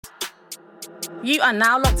You are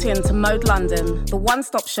now locked in to Mode London, the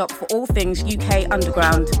one-stop shop for all things UK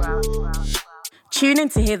underground. Tune in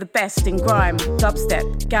to hear the best in grime,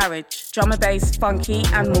 dubstep, garage, drum and bass, funky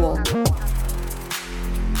and more.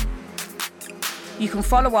 You can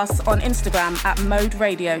follow us on Instagram at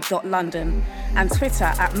moderadio.london and Twitter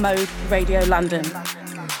at Mode Radio London.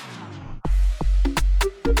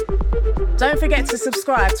 Don't forget to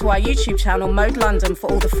subscribe to our YouTube channel Mode London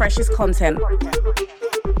for all the freshest content.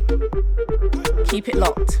 Keep it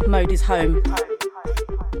locked, Mode is home.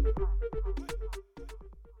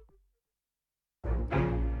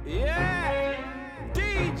 Yeah,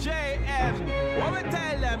 DJ M, what we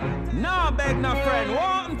tell them? No beg no friend,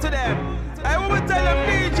 want to them. I will tell them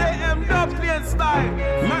DJ M, dub playing style.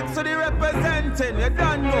 Max the representing, you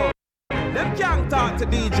don't know. Them can't talk to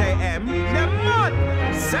DJ M, them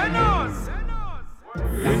mad, send us.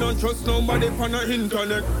 We don't trust nobody on the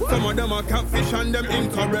internet. Some of them are catfish and them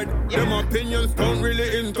infrared. Them opinions don't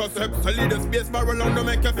really intercept. So lead the space barrel on to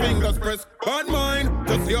make your fingers press. Bad mind,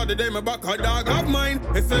 just the other day my back a dog of mine.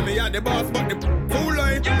 They say me at the boss but the too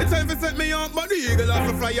line. It's time to set me up but the eagle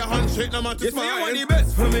has to fly your handshake. No matter. You say you want the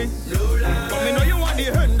best for me, no lie. But me know you want the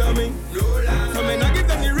hand of me, no lie. So me not give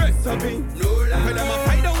them the recipe, no lie. Cause them a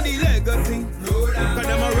fight down the legacy, no lie. Cause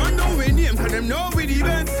them a run down with name, cause them know we the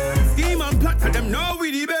best. Scheme and plot, cause them know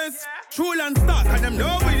we the best. True and start, cause them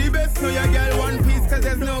know we the best. Know your girl one piece, cause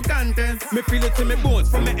there's no contest. Me feel it in my bones,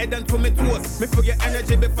 from my head and to my toes. Me forget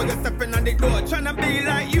energy before you stepping on the door. Tryna be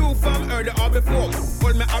like you from earlier or before.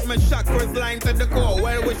 Hold me up my shock, first line to the core.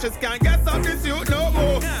 Well wishes can't get off this you no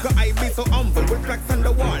more. Cause I be so humble with cracks on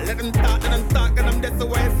the wall. Let them start, cause I'm that's the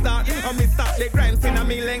way it start. And me start the grind, see na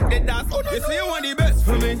me link the dance. Oh, no, you say you want the best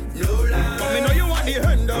for me, no lie. But me know you want the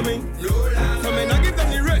hand of me, no lie. So me not give them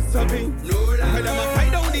the recipe, no lie. Cause them a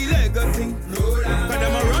fight down the legacy, no lie. Cause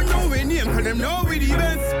them a run down with name, cause them know we the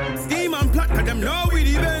best. Scheme and plot, cause them know we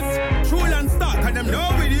the best. True and start, cause them know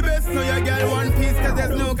we the best. Know your girl one piece, cause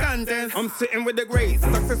there's no contest. I'm sitting with the grace,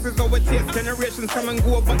 success is our taste. Generations come and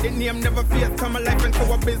go, but the name never fades. Turn my life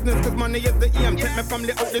into a business, cause money is the aim. Take my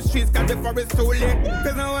family out the streets, got the forest too late.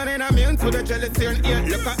 Cause no one in immune to the jealousy and hate.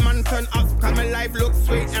 Look at man turn up, cause my life looks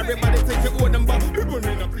sweet. Everybody think you owe them, but people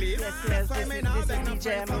in a place. Yes, this is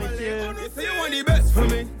DJ M with you. You say you want the best for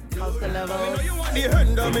me, how's the level? I know you want the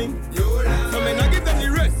hand of me, so me not give them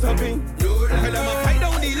the recipe, cause them a fight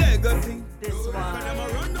down the legacy. This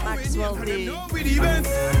one, Maxwell D.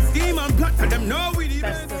 Scheme and plot, cause them know we the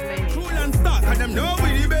best. True and start, cause them know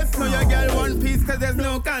we the best. Know your girl one piece, cause there's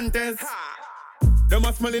no contest. Them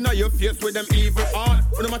a smiling at your face with them evil heart.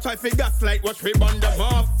 When them a try to gaslight, watch we burn them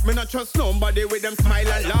off. Me not trust nobody with them smile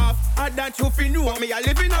and laugh. I that you fi know me, I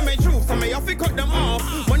living on my truth, so me have to cut them off.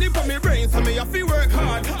 Money for me brain, so me have to work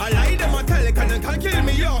hard. I lie them a tell it, and they can kill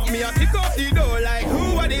me off. Me a kick off the door like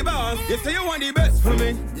who are the boss? You say you want the best for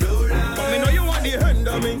me, no lie. But me know you want the hand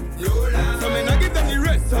of me, no lie. So me not give them the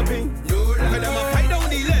recipe, no lie. Cause them a fight down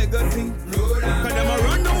the legacy, no lie. Cause them a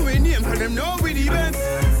run down with name, cause them know we the best.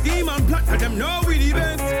 Scheme and plot, cause them know we the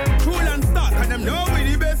best. True and start, cause them know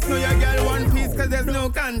we the best. Know your girl one piece, cause there's no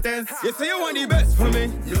contest. You say you want the best for me,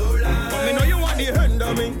 no lie. But me know you want the hand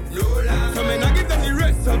of me, no lie. So me not give them the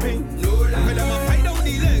recipe, no lie. Cause them a fight down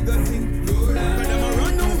the legacy, no lie. Cause them a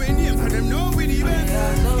run down with name, cause them know we the best.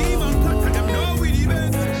 Scheme and plot, cause them know we the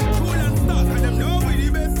best. True and start, cause them know we the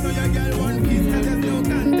best. Know your girl one piece, cause there's no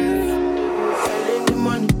contest. Selling the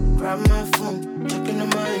money, grab my phone, checking the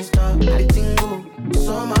money start, letting go.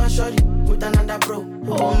 So my shorty with another bro.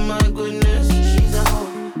 Oh my goodness, she's a hoe.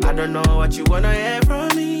 I don't know what you wanna hear from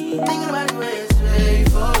me. Thinking about the way it's ready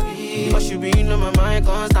for me. But you been on my mind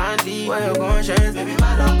constantly. Where you gon' change? Baby,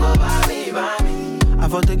 my don't go by me, by me. I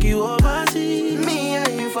for take you overseas. Me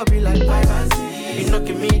and you for be like 5 and 6. You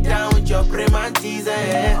knocking me down with your prematis,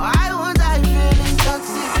 eh? I want that feeling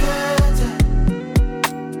intoxicated.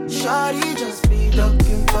 Shorty just be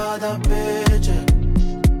looking for the picture.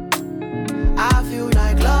 I feel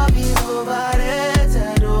like love is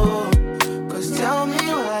overrated, oh. Cause tell me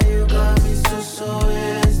why you got me so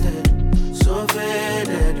wasted, so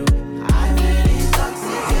faded, oh. I feel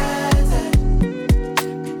intoxicated.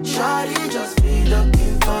 Shawty just be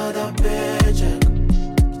looking for the paycheck.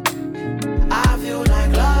 I feel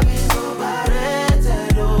like love is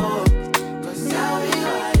overrated, oh. Cause tell me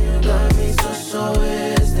why you got me so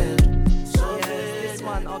wasted, so Yes, this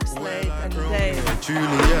one, Oxlade and Dave.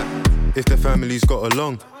 Juliet, if the family's got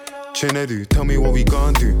along. Chinedu, tell me what we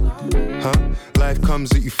gon' do, huh? Life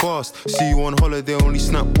comes at you fast. See you on holiday, only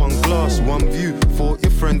snap one glass, one view. Thought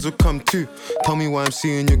your friends would come too. Tell me why I'm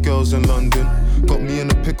seeing your girls in London. Got me in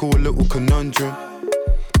a pickle, a little conundrum.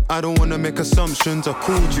 I don't wanna make assumptions. I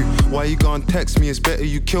called you, why you gonna text me? It's better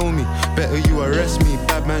you kill me, better you arrest me.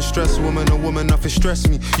 Bad man stress a woman nothing stress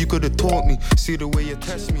me. You could've taught me, see the way you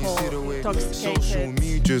test me, see the way social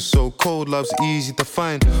media's so cold, love's easy to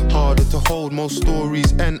find, harder to hold. Most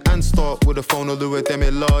stories end and start with a phone. All the way them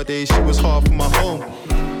in Lade, she was half of my home.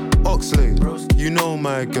 Oxlade, you know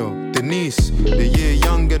my girl, Denise, the year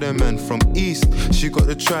younger than man from East. She got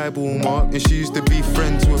the tribal mark and she used to be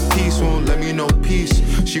friends with Peace. Won't let me know peace.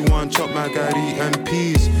 She want chop my gari and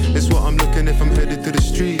peas. It's what I'm looking if I'm headed to the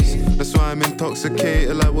streets. That's why I'm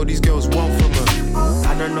intoxicated, like what these girls want from her.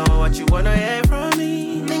 I don't know what you wanna hear from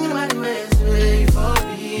me. Thinking about the best way for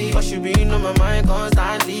me. But you been on my mind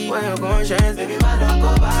constantly. When your conscience, baby, my dog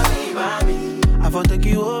go by me. I want to take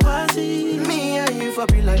you overseas. Me and you for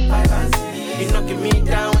be like 5 and 6. You knocking me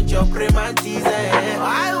down with your cream and tease.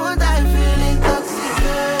 Why would I feel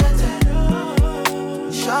intoxicated?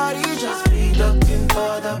 Shorty just be looking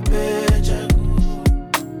for the picture.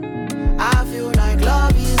 I feel like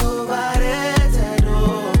love is overrated.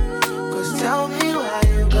 Oh, cause tell me why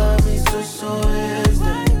you got me so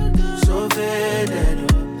wasted, so faded.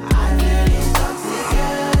 I feel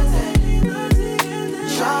intoxicated.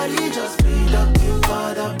 Shorty just looking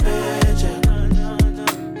for the picture.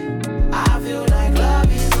 I feel like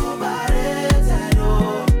love is overrated,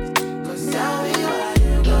 oh. Cause tell me why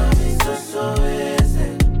you got me so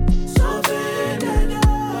wasted, so faded.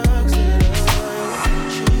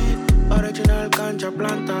 Original ganja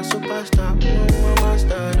planta, superstar, no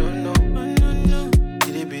master, don't know.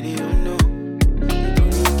 Bitty bitty, don't know.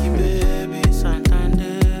 Tonicky baby,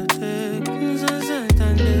 Santander.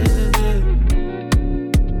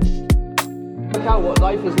 Work out what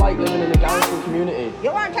life is like living in a Garrison community.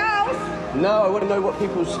 You want house? No, I want to know what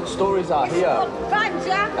people's stories are here.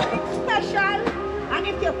 Ganja, special. And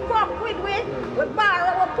if you fuck with me, we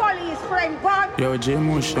borrow a police friend gun. Yo,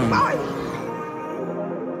 J-Motion. Boy.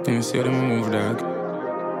 Can you see them move, dog?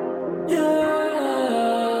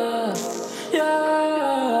 Yeah,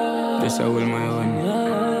 yeah. This I will my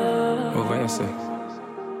own. Over here, sir.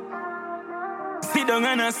 Sit down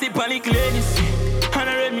and I sip a little ladies. And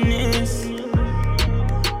I reminisce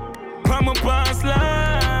from a past life.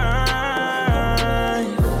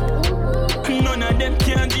 None of them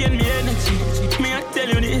can gain me energy. Me I tell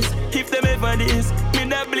you this, if them ever this, me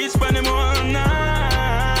that bleach for them all night.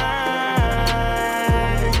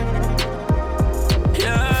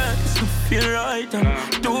 Yeah, so feel right,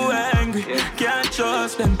 I'm too angry. Can't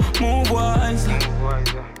trust them, move wise.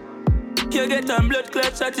 You get a blood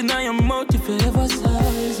clot shot in your mouth if you ever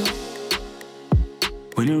size up.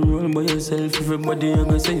 When you roll by yourself, everybody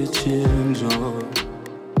gonna say you change up.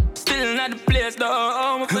 Still not the place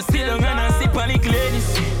though. I sit down and I sip on the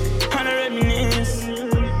ladies and I reminisce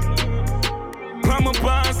from a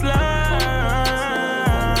past life.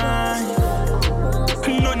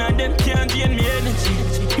 None of them can gain me energy.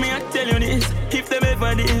 Me I tell you this, if them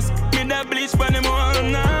ever this, me that bleach for them all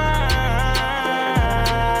night.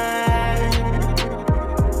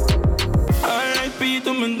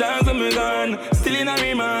 To me dance and me gone. Still in a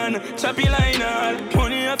remand. Choppy line all.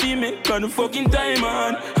 Money I feel make got the fucking time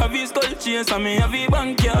on. Have you skull chase and me have you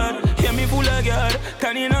backyard. Hear me full of God.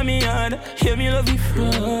 Can in a me yard. Hear me love you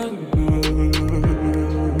frog.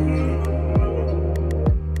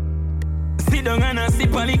 Sit down and I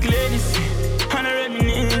sip on the ladies and I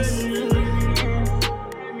reminisce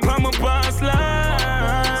from a past life.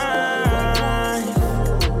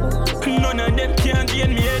 None of them can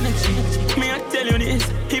gain me energy. Me I tell you this,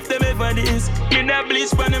 if them ever this, me that bleach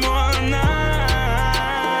for them all night.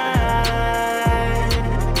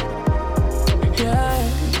 Yeah,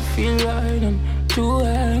 feel right, I'm too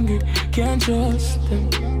angry, can't trust them.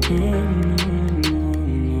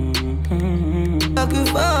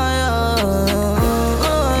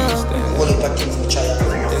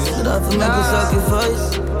 Sacrifice.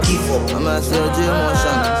 Give up. I'm a surgery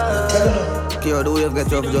emotion. Tell them. Okay, the way you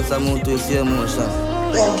get up, just a move to see emotion.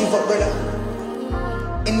 Don't give up, brother.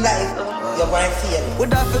 In life, you're going to feel.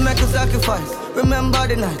 Would have to make a sacrifice. Remember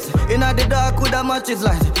the night. In the dark, with a match is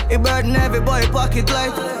light. It burden every boy pocket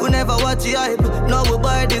light. We never watch the hype. Now we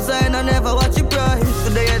buy design and never watch the price.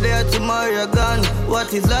 Today you're there, tomorrow you're gone.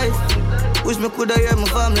 What is life? Wish me coulda hear my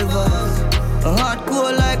family voice. A heart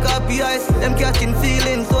cold like happy ice. Them catching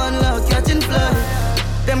feelings, one love catching flies.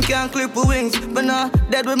 Them can't clip with wings, but nah,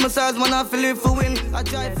 dead with my size, man, I feel it for win. I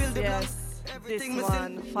try to feel the yes. This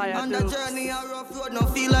one, Fire on the Dukes. journey, a rough road, no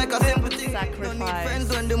feel like a simple thing. Sacrifice. Don't need friends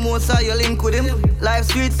when the most high you link with him. Life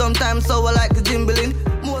sweet sometimes, so I like the jimbling.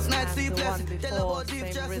 Most nights sleepless, before,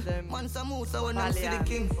 same rhythm,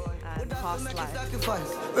 Valiant and Past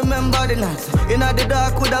Life. Remember the nights, in the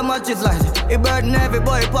dark with a matches light. It burden every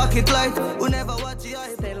boy pocket light. Who never watch the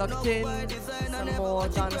eye. Stay locked in, some more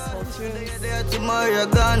dancehall tunes. There tomorrow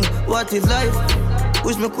gone, what is life?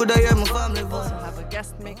 Wish me coulda hear my family voice. Also have a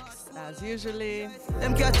guest mix, as usually.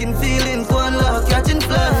 Them catching feelings, one love, catching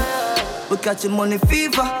fly. We catching money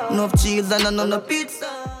fever, enough cheese and enough pizza.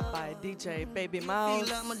 By DJ Baby Mouse.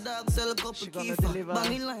 She gonna deliver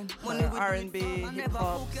R&B,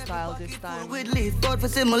 hip-hop style this time. With leaf, God for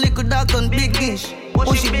say my little dog on big dish.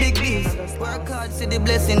 Push it big dish. Work hard, see the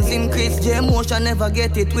blessings increase. J-Motion never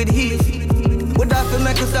get it with heat. Would have to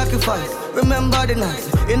make a sacrifice. Remember the nights,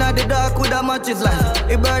 in the dark with a matches light.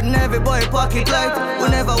 It burden every boy pocket light. We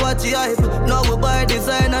never watch the hype. Now we buy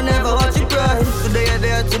design and never watch the price. Today you're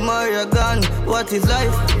there, tomorrow you're gone. What is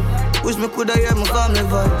life? Wish me coulda hear my family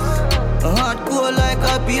voice. A heart cold like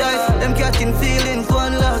happy ice. Them catching feelings,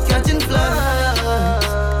 one love catching flies.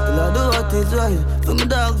 Till I do what is right. For my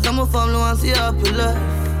dogs and my family want to see happy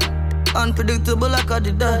life. Unpredictable like I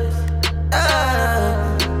did that.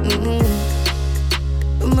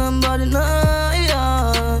 Remember the night.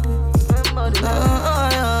 Remember the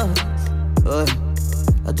night.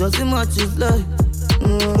 I just see much is life.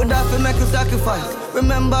 Would have to make a sacrifice.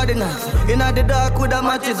 Remember the nights, in the dark with a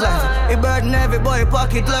matches light. It burden every boy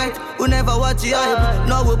pocket light. We never watch the hype.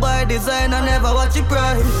 Now we buy design and never watch the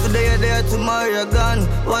price. Today you're there, tomorrow you're gone.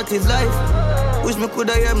 What is life? Wish me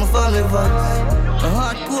coulda hear my family voice. A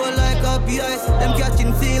heart cold like happy ice. Them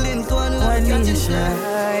catching feelings, one love catching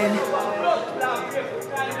shine.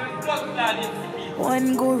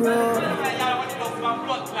 One guru.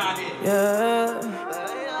 Yeah.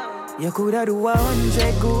 You coulda do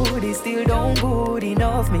 100 good, it still don't good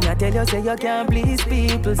enough. Me I tell you say you can't please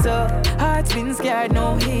people, so heart's been scared,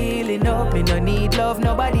 no healing up. Me no need love,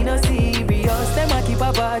 nobody no serious. Them a keep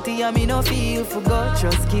a party and me no feel for God.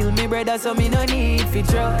 Just kill me brother, so me no need for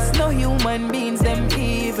trust. No human beings, them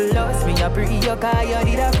evil us. Me a pray you cause you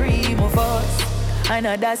did a pray my first. I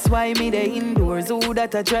know that's why me the indoors. Who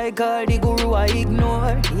that I try call the guru I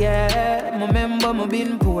ignore. Yeah, remember me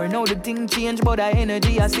been poor. Now the thing change but the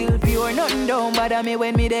energy I still pure. Nothing don't bother me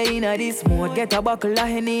when me the inna this mode. Get a buckle of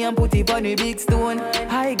Henny and put it on the big stone.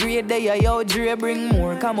 High grade there yo Dre bring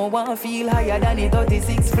more. Come on want feel higher than the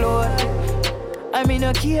 36th floor. I mean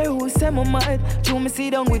no care who say my mad. True me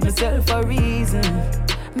sit down with myself for a reason.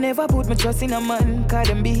 Never put my trust in a man. Cause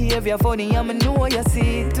them behavior funny and me know you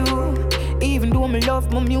see it too. Even though me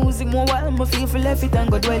love my music more while me feel for left it and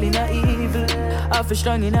go dwell in a evil. I feel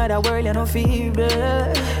strong in other world and no feeble.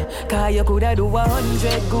 Cause you coulda do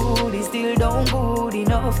 100 good, it still don't good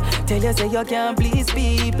enough. Tell you say you can't please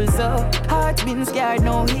people, so heart been scared,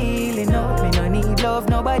 no healing up. Me no need love,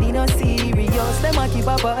 nobody no serious. Them a keep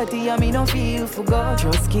a party and me no feel for God.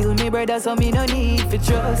 Just kill me brother, so me no need for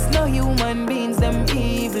trust. No human beings, them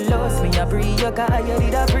evil us. Me a pray you cause you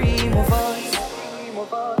did a pray my voice.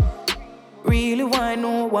 Really wanna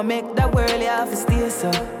know what make that world you have to stay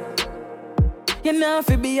so. You know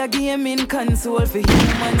fi be a gaming console for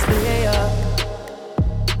humans player.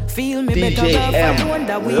 Feel me DJ better than I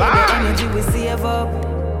wonder where the energy we save up.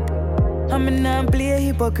 I'm not play a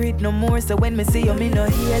hypocrite no more, so when me see you, me no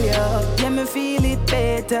heal ya. Yeah, me feel it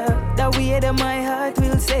better. That way that my heart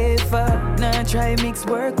will safer. Now try mix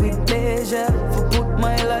work with pleasure. For put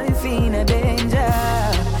my life in a danger.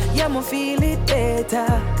 Yeah, me feel it better.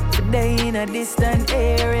 Today in a distant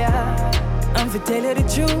area. And for tell you the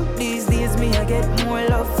truth, these days me I get more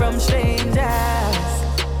love from strangers.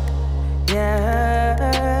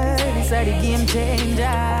 Yeah, this are the game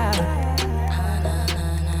changer.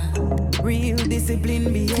 Real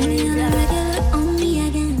discipline behavior. On me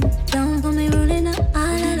again. Don't put me rolling up all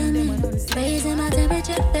of them. Raising my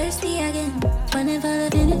temperature, thirsty again. Whenever the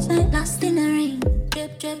finish line, lost in the rain.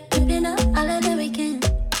 Drip, drip, dripping up all of the weekend.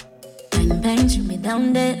 Bang, bang, shoot me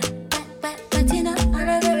down there. Wetting up all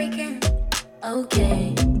of the weekend.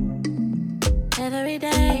 Okay. Every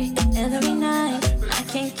day, every night, I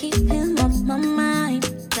can't keep him off my mind.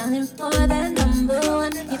 Gunning for that number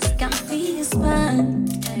one, it's got me his spine.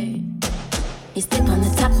 Hey. He's still on the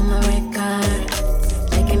top of my record,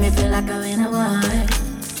 making me feel like I win a war,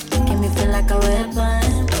 making me feel like a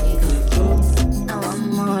weapon. When you come through, I want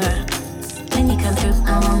more. When you come through, I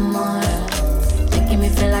want more. Making me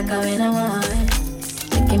feel like I win a war,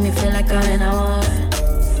 making me feel like I win a war.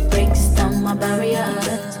 Breaks down my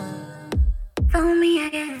barriers. Follow me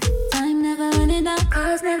again. Time never running out,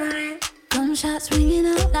 cars never end. Gunshots ringing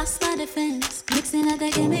out, lost my defense. Mixing up the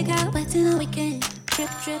chemical, wetting the weekend. Drip,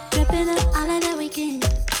 drip, dripping up all of the weekend.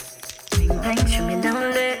 Bang, bang, shoot me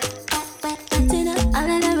down there. Wetting up all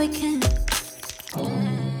of the weekend.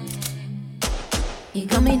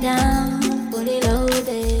 me down, fully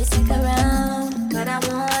loaded, stick around. But I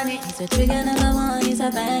want it. He's a trigger number one, he's a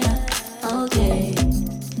banger. Okay.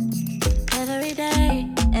 Every day,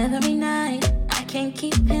 every night, I can't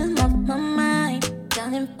keep him off my mind.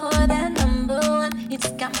 Gunning for that number one, it's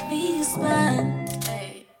got me spun.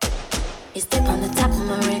 Hey. He's stuck on the top of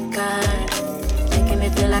my record, making me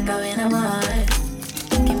feel like I win a war.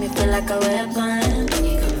 Making me feel like a weapon. When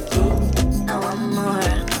you come through, I want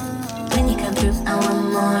more. When you come through, I want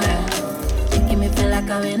more. Making me feel like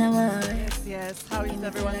I win a war. Yes, how is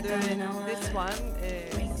everyone doing? This one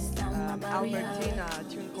is Albertina, a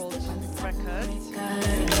tune called Records.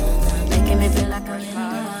 Making me feel like a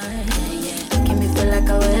weapon. Making me feel like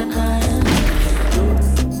a weapon.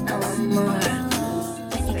 I want more.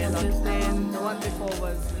 The one before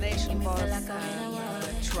was Nation Boss and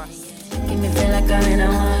Trust. Make me feel like I'm in a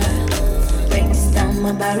war. Breaks down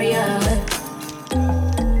my barrier.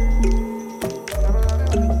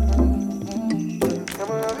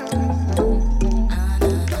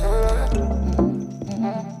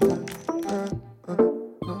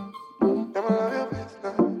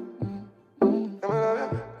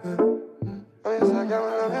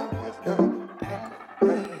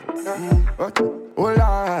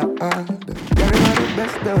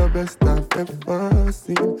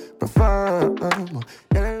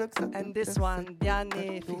 And this one,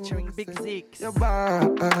 Diani featuring Big Zeeks.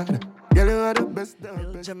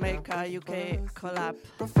 Little Jamaica, UK collab.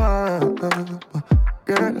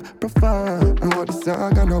 Girl, profile. I want the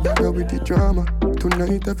saga, no bother with the drama.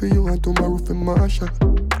 Tonight I feel you and tomorrow for Marsha.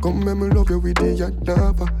 Come make me love you with the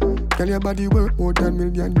Yadava. Girl, your body worth more than $1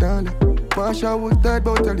 million. Marsha was dead,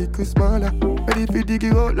 but a little smaller. Ready to dig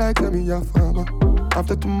you out like me a farmer.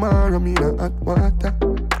 After tomorrow, me in hot water.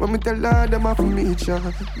 When me tell her, them off from each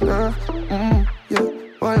other. Yeah,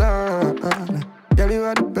 voila. Girl, you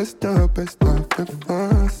are the best I've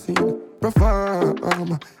ever seen. Profile.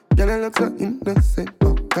 Girl, you look so innocent,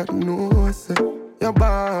 but God knows it. You're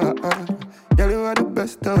bad. Girl, you are the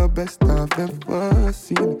best I've ever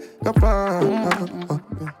seen.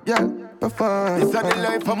 Yeah, perform. This is the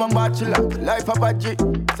life of a bachelor, life of a G.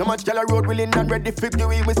 So much girl a road willing and ready for the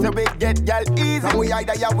way. We say we get girl easy. And we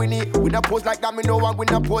either ya win it. We not pose like that, me no one. We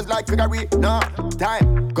not pose like figure. No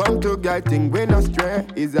time. Come to girl thing, we not stray.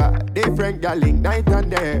 Is a different girl link night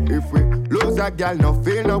and day. If we lose a girl, no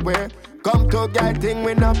feel no way. Come to girl thing,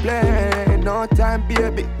 we not play. No time,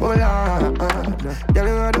 baby, hold on. Girl,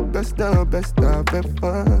 you are the best I've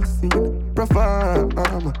ever seen. Profile.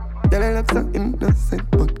 Girl, you look so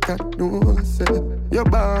innocent, but God knows it. You're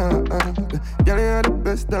bad. Girl, you are the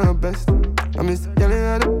best. I miss girl, you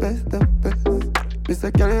are the best. Miss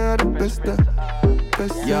girl, you are the best.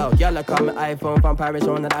 Yo, girl, I call me iPhone from Paris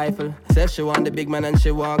on the Eiffel. Says she want the big man and she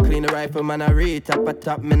want clean the rifle. Man, I read top a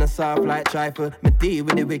top, me no soft like trifle. Me deal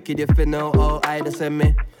with the wicked if you know how I just send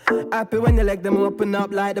me. Happy when you let them open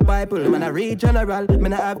up like the Bible. Man, I read general, me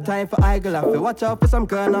not have time for idle. I feel watch out for some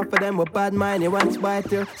girl, not for them with bad mind. You want to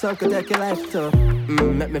bite you, some could take your life too.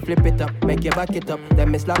 Make me flip it up, make you back it up. Then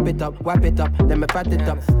me slap it up, wipe it up, then me fat it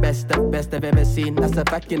up. Best I've ever seen, that's a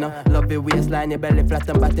fact, you know. Love your waistline, your belly flat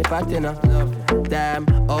and body fat, you know. Damn,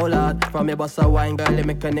 oh Lord, from your boss a wine, girl, you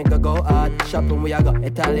make a nigga go hard. Shopping, we a go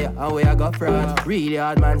Italy, and we a go France. Really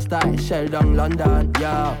hard man style, Sheldon, London,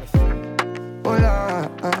 yo. Oh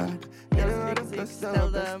Lord, girl, you are the best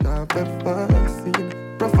I've ever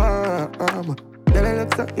seen. Profile, girl, you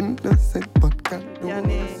look so innocent, but God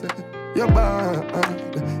knows it. You're bad,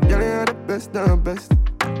 girl, you are the best. I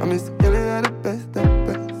miss girl, you are the best.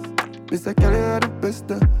 Miss girl, you are the best.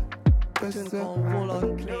 Roll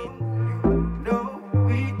on clean. No,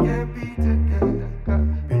 we can't be together.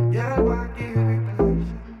 Girl, why give it close?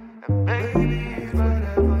 And baby, it's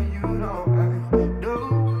whatever you know.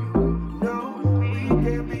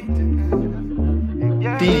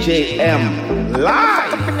 DJ M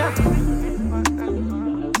live.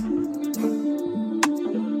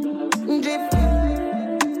 Drip.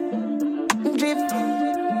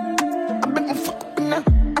 I bet my fuck up in a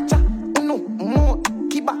acha. No more.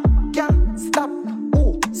 Kiba can't stop.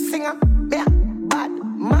 Oh, singer, yeah, bad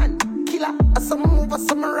man, killer. As some move, as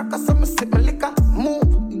some rock, as some sip my liquor.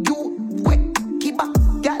 Move, you wet. Kiba,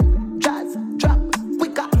 girl, jazz, drop,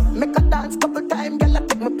 quicker. Make a dance couple times, girl, I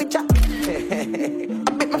take my picture. I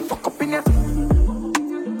bet my fuck up in ya.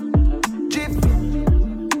 Drip.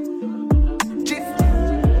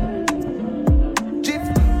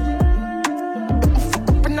 Fuck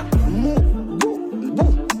up in ya. Move. Woo.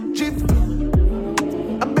 Drip.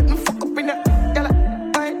 I bet my fuck up in ya. Gala.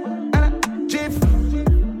 Drip.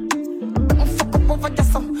 I bet my fuck up over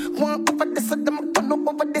just some. One over the this, them turn up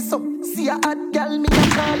over this. So see a hot girl, me a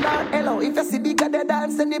call her hello. If you see the guy they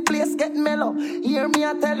dance, then the place get mellow. Hear me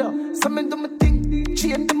I tell you, some men do me thing,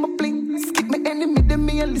 chain them a bling. Skip me enemy, them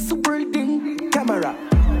me a little building. Camera,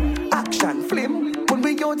 action, flame. When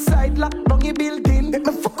we outside, lock down your building. Let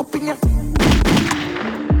me fuck up in your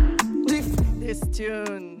This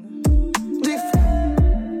tune,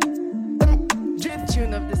 Drift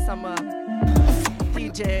tune of the summer.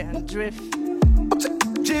 DJ and Drift.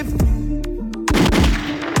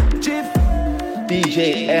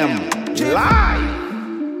 DJ M live.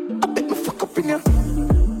 I bet me fuck up in your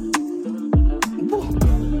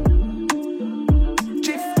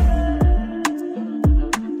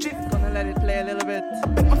Gonna let it play a little bit. I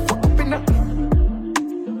bet me fuck up in your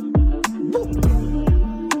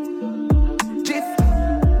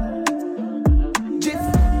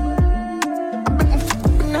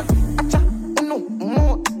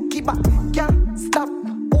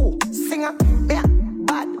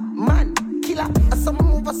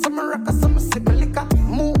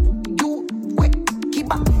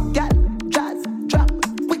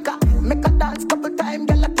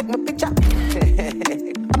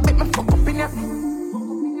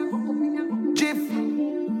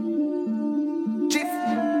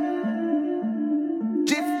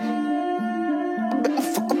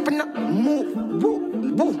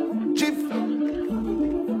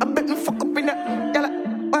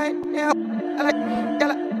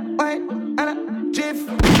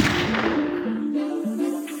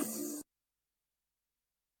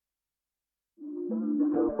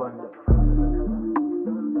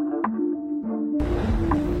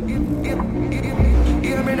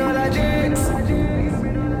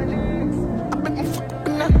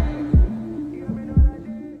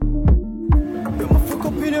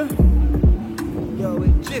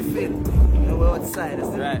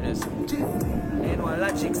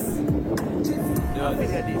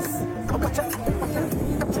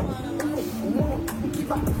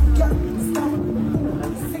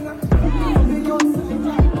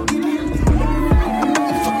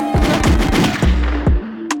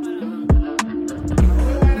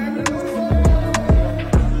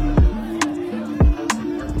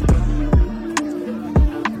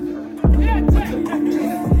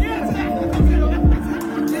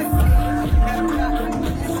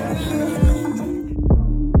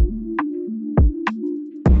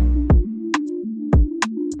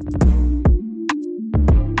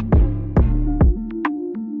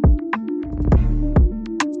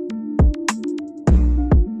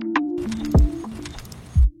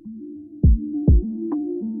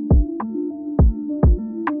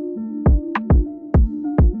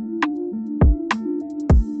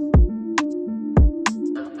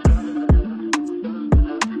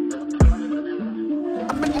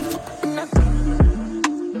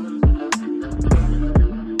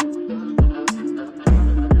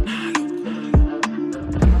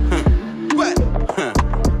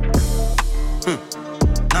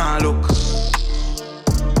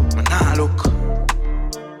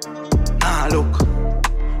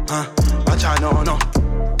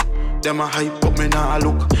Them a hype, but me nah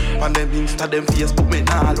look. On them Insta, them Facebook, me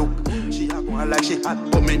nah look. She a go like she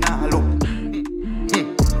hot, but me nah look.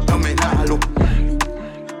 No, me nah look.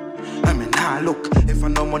 I me nah look. If I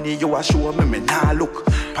no money, you a show me nah look.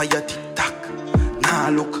 Pa your TikTok, nah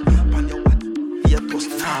look. Pa your what? Your post,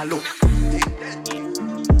 nah look.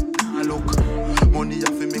 Nah look. Money a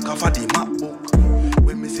fi make a for the MacBook.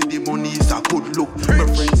 When me see the money, it's a good look. My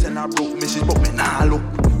friends and I broke me, she but me nah look.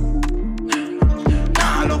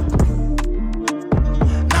 Nah look.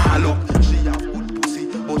 Look, she have good pussy,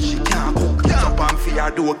 but she can't cook. Yeah. Up and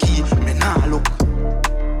fear door key, me nah look.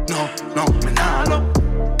 No, me nah look.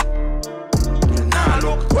 Me nah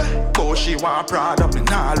look. Go she want Prada, me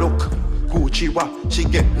nah look. Gucci what, she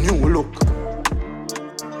get new look.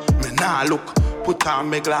 Me nah look. Put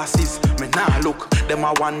on me glasses, me nah look. Them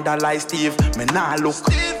a wonder like Steve, me nah look.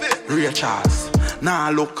 Ray Charles, nah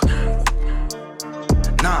look.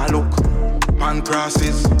 Nah look. Pan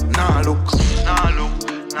crosses, nah look. Nah look.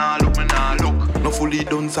 Nah look, me nah look. No fully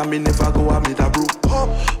done, so me never go a me da broke.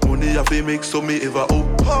 Money have to make so me ever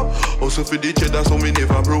up. Also for the cheddar, so me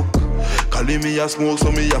never broke. Calling me a smoke, so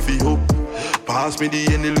me have to hope. Pass me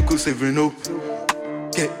the any little 7 up.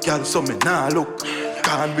 Get gal, so me nah look.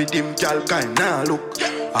 Can't with them gal, kind nah look.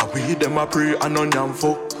 I we them a pray and on yam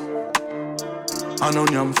fuck. And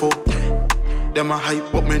on yam fuck. Them a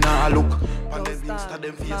hype, but me nah look. On them Insta,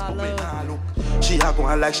 them Facebook, me nah look. She a go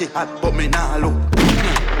like she hot, but me nah look.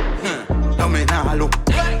 No, me nah look.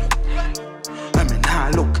 I me nah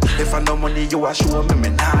look. If I no money, you a show me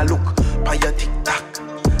nah look. Pa your TikTok,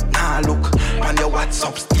 nah look. Pa on your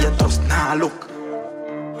WhatsApp status. Nah look.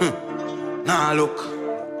 Nah look.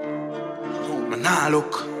 Nah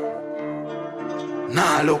look.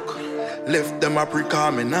 Nah look. Left them a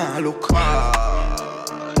pre-call me. Nah look.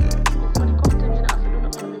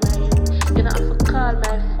 You not have to call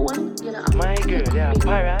my phone. You not have my girl, yeah,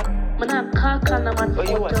 pirate. Man, I call no man for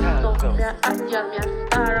you just stuff. Me a hot girl, me a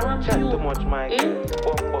star. I want chat you. Too much, my girl.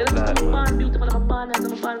 You look born beautiful, I'm born as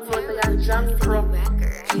I'm born close. I got jam from.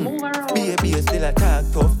 Move around. Baby, you still a talk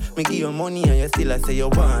tough. Me give you money and you still a say you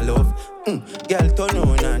want love. Girl, turn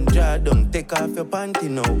on and draw down. Take off your panty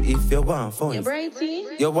now if you want fun. You brighty?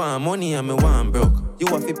 You want money and me want broke. You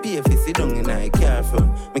have to pay if you sit down in a car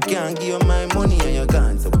front. Me can't give you my money and you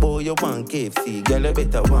gone. So boy, you want KFC. Girl, you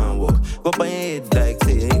better want walk. Go up on your head like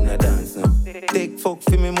say you in a dance now. Take fuck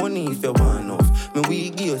for me money if you want enough. Me we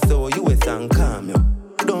give you so you a and calm you.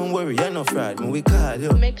 Don't worry, you're no fraud, me we call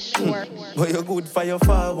you. Make sure. But you're good for your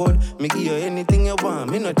forward. Me give you anything you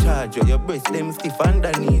want, me no charge you. Your breast them stiff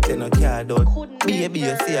underneath and no card out. Baby,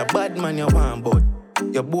 you say a bad man you want, but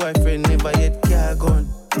your boyfriend never yet car gun.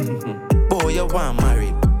 Boy, you want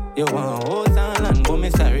married. You want house and land, but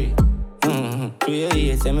me sorry. 3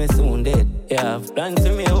 years and me soon dead. You have plans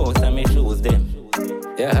to me house and me shoes them.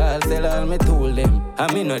 You all sell all me tool them.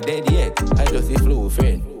 And me not dead yet, I just a flu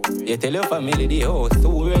friend. You tell your family the house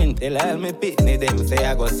to rent. Tell all me pitney them say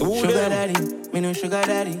I go sue Sugar them. daddy, me no sugar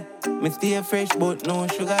daddy. Me stay fresh but no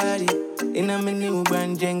sugar daddy. Inna me new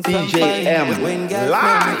brand Jenks DJ M when girls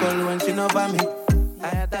smell me call when she know about me.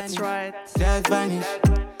 Yeah, that's right. Just vanish.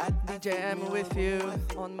 DJ M with you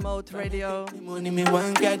on Mode Radio. Money me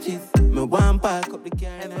one catches, me one pack up the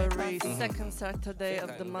car. Every second Saturday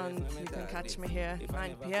of the month, you can catch me here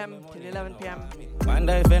 9 p.m. till 11 p.m. One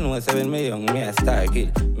day if anyone 7 me young, me a star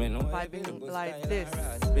kid. Me know Vibing like this.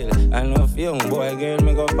 I know if young boy girl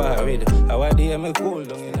me go par with. How a day me cool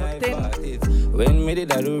down in night parties. When me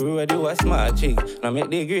did I do road, you a smart chick. Now make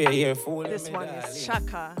the grey hair fool. This one is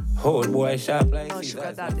Shaka. Old boy sharp like no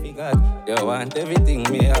sugar daddy. You want everything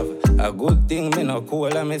me have. A good thing me no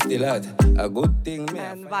cool and me still hot. A good thing me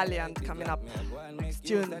and Valiant coming up next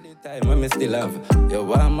June. Time me still have. You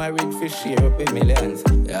want married for share up in millions.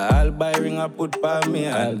 You all buy ring and put pa me.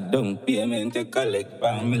 All don't payment to collect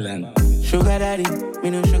pa million. Sugar daddy, me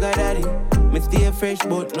no sugar daddy. Me stay fresh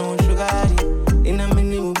but no sugar daddy. Inna me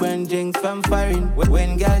new brand Jenks from foreign.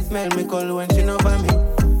 When girls smell me call when she know about me.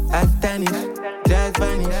 Astonish, just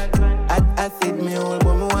vanish. At acid me all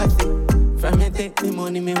but me watch it. From me take the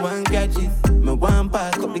money me want catches. Me want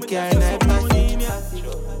park up the car and I pass it.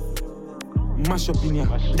 Mash up in ya.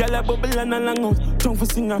 Girl a bubble and a long out. Tongue for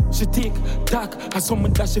singer. She take talk. As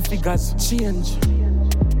someone dash she figures. Change.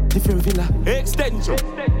 Different villa. Extension.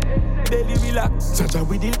 Daily relax. Jaja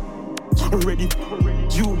with it. Ready.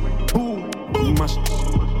 You. Boo. Mash.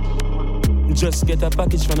 Just get a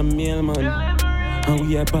package from the mailman. And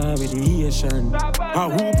we are par with the Asian.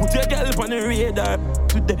 And who put your girl on the radar?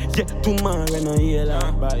 Today, yeah, tomorrow no healer.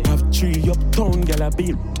 Have 3 uptown girl a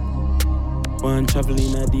bill. One travel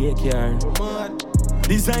in a daycare.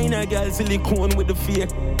 Designer girl silicone with the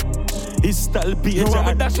fake. It's style page. You want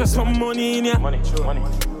me dash her some money in ya? Money.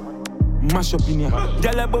 Mash up in ya.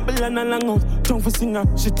 Girl a bubble and a long out. Tongue for singer.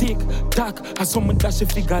 She take talk. As someone dash she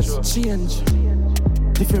figures. Change.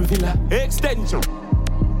 Different villa. Extension.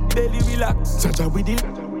 Daily relax. Jaja with it.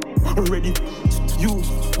 Ready. You.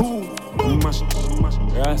 Who? Mash.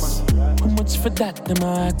 Yes. How much for that? Them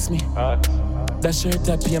ask me. That shirt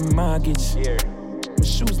I pay a mortgage. Yeah. My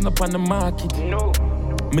shoes not on the market. No.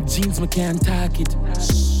 My jeans me can't talk it.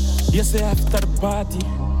 Yes, after the party.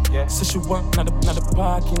 Yeah. So she want not the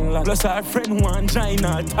parking lot. Plus her friend want join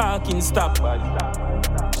her talking stop.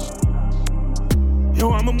 You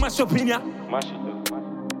want me mash up in ya? Mash it.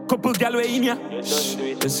 Couple gal way in ya.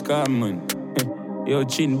 Let's come man. Yo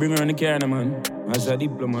Chin, bring her on the car man. As a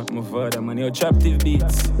diplomat, my father man. Yo Chaptive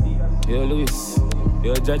Beats. Yo Louis.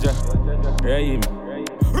 Yo Jaja. Rahim.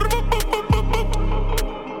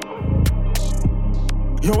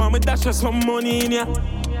 You want me dash her some money in ya?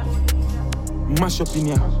 Mash up in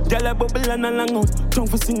ya. Girl a bubble and a long out. Tongue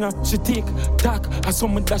for singer. She take talk. As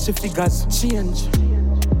someone dash she figures. Change.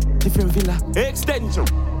 Different villa. Extension.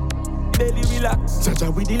 Daily relax. Jaja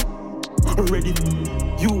with it. Ready.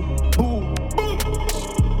 You. Boo.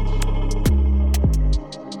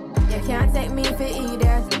 You can't take me for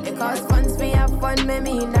idiot. It costs funds for have fun, me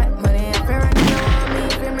mean that. Money if you run, you want me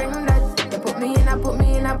if you bring that. You put me in,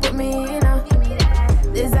 put me in.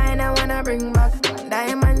 Designer wanna bring back.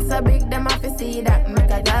 Diamonds so big, them have to see that.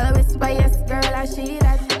 Make a girl whisper, yes girl, I she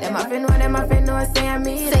that. Them have muffin with them, muffin no say I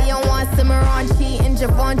me. Say you want some raunchy and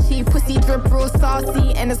Givenchy, pussy drip real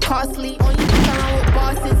saucy and it's costly. Only be around with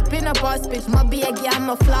bosses, been a boss bitch. My be a gal,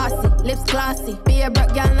 my flossy, lips glossy. Be a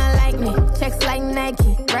broke gal not like me, checks like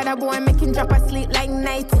Nike. Brother boy making drop asleep like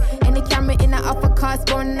 90. And the camera in the upper cost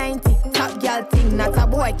born 90. Top gal thing, not a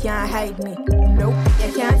boy can't hide me. Nope,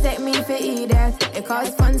 you can't take me for either. It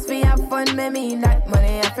costs funds for have fun, me mean that.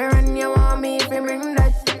 Money if you run, you want me if you bring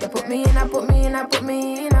that. You put me in, I put me in, I put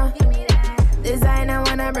me in. Designer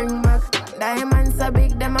wanna bring back. Diamonds so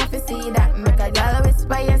big, them have to see that. Make a gal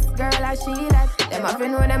whisper, yes girl, I she that. Them have to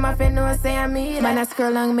know, them have to know, say I me that. Man, I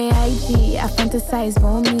scroll on me IG, I fantasize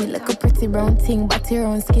about me. Look a pretty brown thing, but your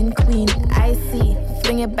own skin clean. I see,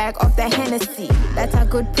 fling it back off the Hennessy. That's a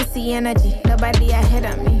good pussy energy, nobody ahead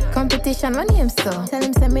of me. Competition, my name so. Tell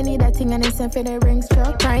him send me need that thing and him send for the ring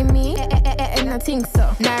stroke. Try me, no think so.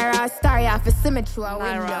 Naira star, yeah, for symmetry, I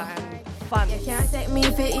win fun. You can't take me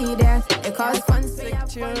for either. It costs fun, so you have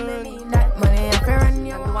fun, me need that money if you run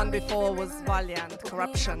you. And the one before was Valiant,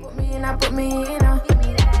 Corruption. Put me in, I put me in.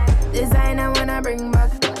 Designer wanna bring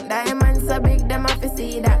back. Diamonds so big, them have to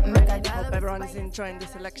see that. Hope everyone is enjoying the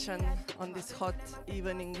selection on this hot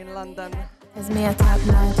evening in London. Cause me a top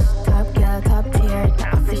notch, top girl, top tier.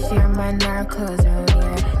 Off a sheer man, our clothes around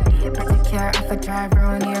here. Be a pretty car, off a drive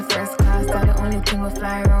around here. First class, that the only thing we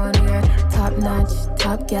fly around here. Top notch,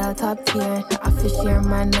 top girl, top tier. Off a sheer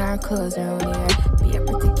man, our clothes around here. Be a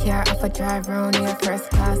pretty car, off a drive around here. First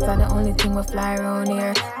class, that the only thing we fly around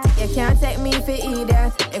here. You can't take me for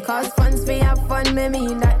either. It costs funds for have fun, me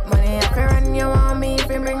mean that. Money if you run, you want me if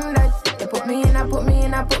you bring that. You put me in, I put me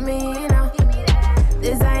in, I put me in.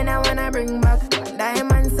 Designer wanna bring back.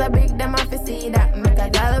 Diamonds so big, them have to see that. Make a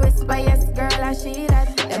gal whisper, yes girl, I she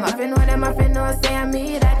that. Them have to know, say I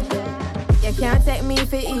me that. You can't take me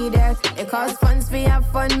for either. It costs funds for have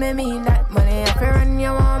fun, me mean that. Money if you run,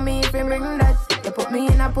 you want me if you bring that. You put me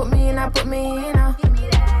in, I put me in, I put me in.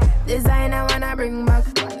 Designer wanna bring back.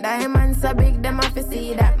 Diamonds so big, them have to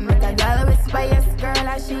see that. Make a gal whisper, yes girl,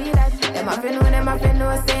 I she that. Them have to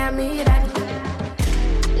know, say I me that.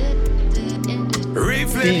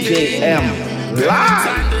 DJ M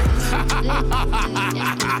live.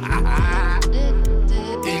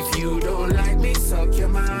 If you don't like me, suck your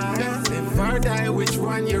mother. Live or die, which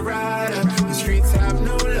one you rather? The streets have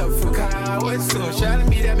no love for cowards. Social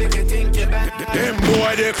media make you think you're bad. Them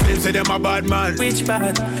boy, they claim say them a bad man. Which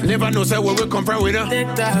bad? Never know say where we come from with them.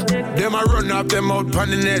 Them a run up them out on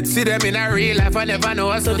the net. See them in a real life, I never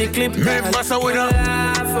know. So the clip remember so with them.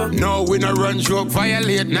 No, we no run joke,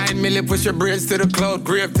 violate 9 milli, push your braids to the cloud,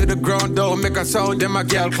 grave to the ground, don't make a sound. Them a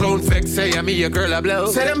girl clone fake, say I'm me, a girl a blow.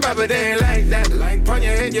 Say them baby, they ain't like that. Like on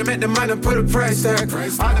your head, you make the man and put a price tag.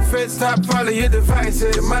 All the feds stop follow your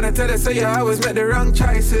devices. The man tell us say you always make the wrong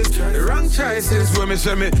choices. The wrong choices. Women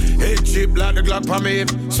say me, head chip like the Glock on me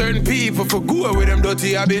hip. Certain people for go with them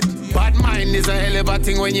dirty habit. Bad mind is a hell of a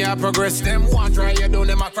thing when you progress. Them want try you down,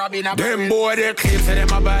 them a crab in a them boy, they claim say them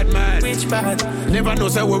a bad man. Which bad? Never know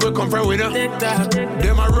say where we come from with them.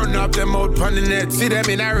 Them a run up them out on the net. See them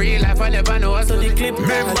in a real life, I never know. So the clip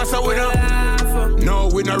remember so with them. No,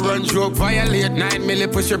 we no run joke, violate 9 milli,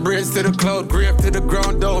 push your braids to the cloud, grave to the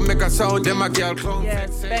ground, don't make a sound. Them a girl clone.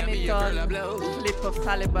 Yes, Benetton, Lip of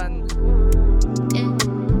Taliban.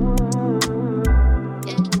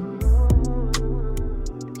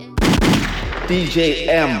 DJ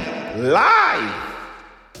M live.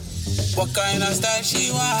 What kind of style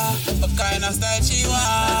she want? What kind of style she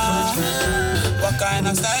want? What kind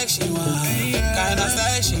of style she want? Kind of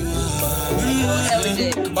style she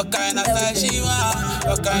want? What kind of style she want?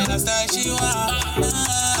 What kind of style she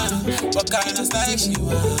want? What kind of style she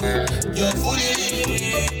want? You're fully.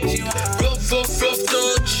 She want rough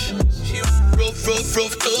touch. She want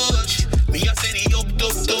rough touch. Me a send it up.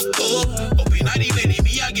 Up in the belly,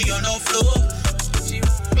 me a give you no flow. She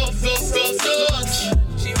want rough touch.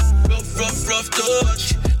 Rough touch.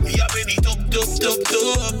 Me a bend it up.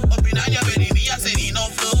 Up in your belly, me a send it no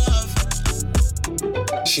love.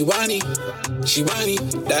 She want it.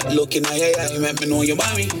 That look in her eye make me know you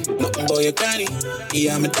want me. Nothing but your granny.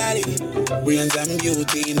 Yeah, I'm a daddy. Brains and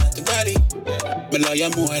beauty, not the body. Me love you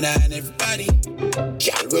more than everybody.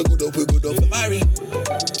 Girl, we good up for marry.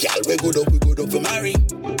 Girl, we good up for marry.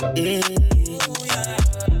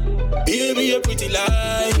 Baby, you're pretty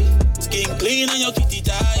light. Skin clean and your kitty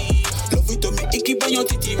tight. Love it to me, it keep on your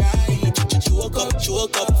titty right. Choke up,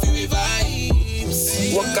 feel the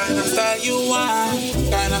vibes. What kind of style you want?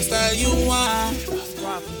 Kind of style you want?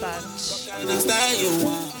 Rough touch. What kind of style you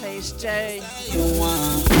want? Face J. You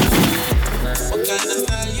want? What kind of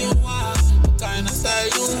style you want? What kind of style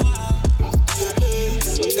you want?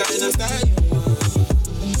 What kind of style you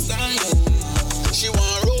want? Style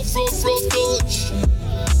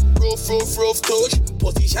rough touch.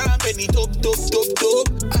 Position penny top. Top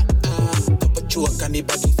a choke and the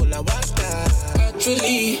body full of water.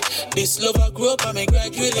 Actually, this love I grew up on me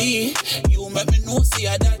gradually. You make me know see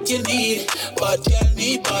that you need. Bad girl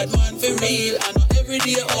need bad man for real. I know every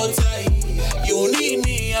day outside. You need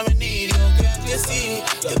me, I need you. Can't you see?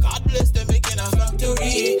 The God bless them making a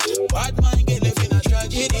factory. Bad man get left in a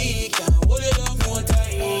tragedy. Can't hold it on more time.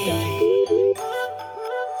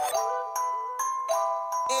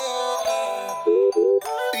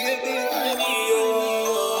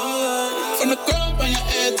 From the crown on your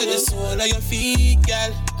head to the sole of your feet,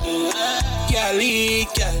 girl. Girl.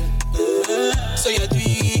 So you're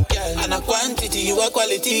tweet, girl. And a quantity, you a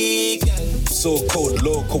quality, girl. So cold,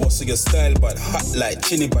 loco, what's your style? But hot like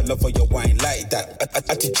chinny, but love for your wine like that.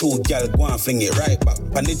 Attitude, girl, go and fling it right back.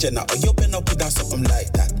 Panijana, or you been up with her something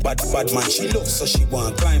like that. Bad man, she looks so she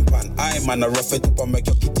want climb pan. I man, I rough it up and make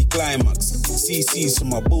your kitty climax. CC's to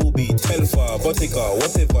my booby, tell for botica,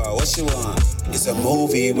 whatever, what she want. It's a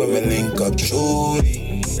movie when we link up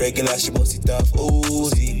truly. Regular, she bust it off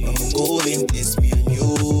Uzi. When we golden, it's me and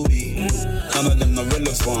you, be. None of them no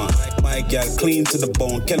relevant. My girl clean to the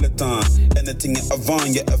bone, skeleton. Anything you avant,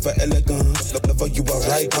 you ever elegant. Lover, you are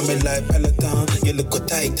right, coming like Peloton. You look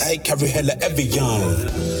tight, carry hella every young.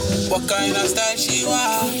 What kind of style she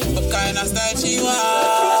want? What kind of style she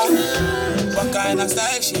want? What kind of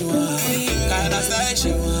style she want? Kind of style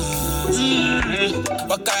she want?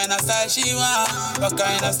 What kind of style she want? What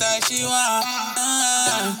kind of style she want?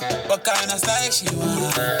 What kind of style she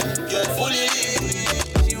want? You're fully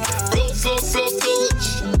she want rough touch.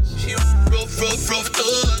 She want rough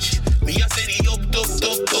touch. Me a send it up.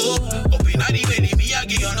 Up inna the belly, me a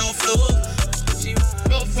give you no flow. She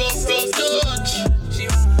want rough touch. She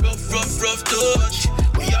want rough touch.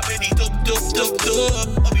 Me a bend it up.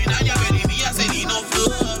 Up inna your belly, me a send it no flow.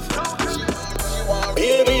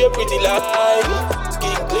 Baby, a pretty life.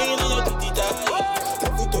 Skin clean and your titty tight.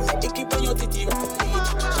 Every you keep on your titty right.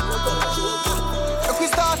 If we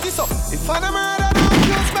start this up, if I never murder, don't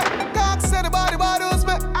use me. Can't say the body bothers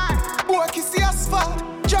me. Boy, kiss the asphalt.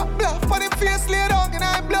 Drop blood for the face, lay down in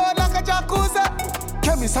I'm blood like a jacuzzi.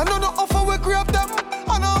 Chemists, I know no offer, we grab them.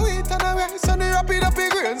 I know it and I race and they rapid up the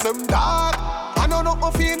grains, them dark. I know no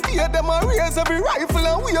offer in here, them I raise every rifle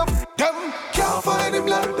and we up them. Can't find him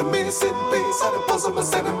like the missing piece. I the puzzle, I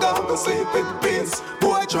send him down to sleep in peace.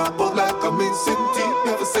 Boy, drop up like a missing teeth.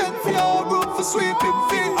 Never sent for your room for sweeping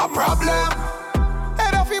feet. A problem.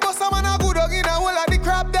 Head off, he bust a man a good dog in a hole of the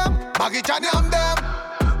crab them. Baggage and yam them.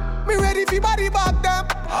 Me ready for body back them.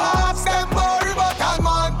 Ask them boy, but I'm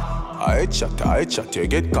on. I chat, you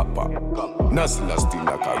get copper. Nuzzle still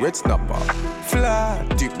like a red snapper.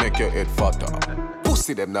 Flat tip make your head fatter.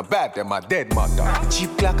 Pussy them not bad, them a dead matter.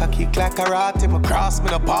 Cheap like a kick like a rat. Him a cross me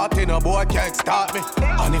no party, no boy can't start me.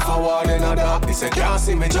 And if I want in a darkness, they can't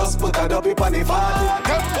see me. Just put a dopey on the party.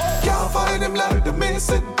 Can't find him like the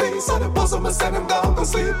missing piece. On the bosom, I send him down to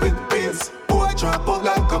sleep in peace. Boy drop out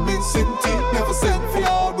like a missing teeth. Never sent for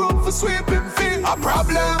your room for sweeping feet. A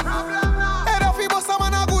problem. Head off, he bust a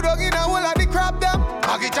man a good dog in a hole of the crab them.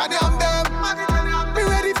 Baggage and yam them. Be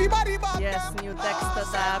ready for body back them. Yes, new Dexter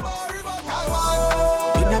Dab.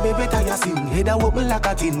 Inna baby tire sing, head a wobble like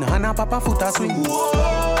a tin, and a papa foot a swing.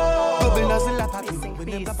 Double nozzle like a tin, when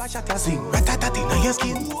them papa shot a sing, rat-a-tat inna your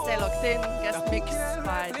skin. Stay locked in, guest mix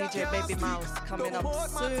by DJ Baby Mouse coming up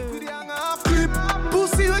soon. Clip,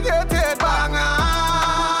 pussy you get head bang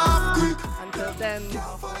up. Until then,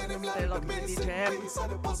 stay locked in DJ M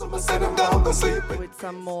with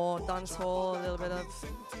some more dancehall, a little bit of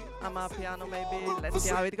Amapiano maybe. Let's see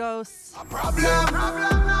how it goes. Problem.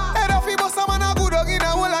 Head off, he bust a man a good dog in a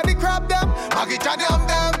hole of the crab them. Baggage and yam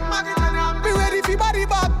them. Be ready for body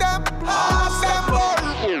back them. Ask them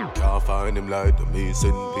boy. Can't find him like the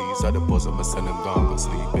missing piece. At the bosom, I send him gone to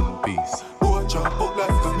sleep in peace. Boy jump up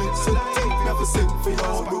like the missing teeth. Never sent for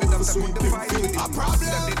your room for sweeping feet. A problem.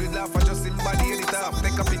 That did laugh, I just sit by the editor.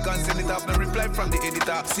 Take a pic and send it off. No reply from the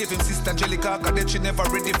editor. Save him sister Angelica, cause that she never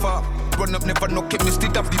ready for. Run up, never knock him,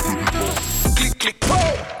 stick up the click, click,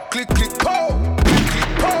 pow. Click, click, pow. Click, click,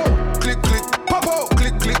 pow. Click, click, pow.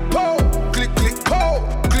 Click, click, pow. Click, click, pow.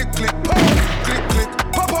 Click, click, pow. Click, click,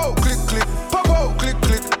 pow. Click, click, pow. Click,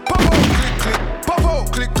 click, pow.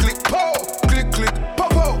 Click, click, pow. Click, click,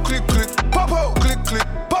 pow. Click, click, pow. Click, click,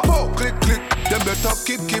 pow. Click, click. Them better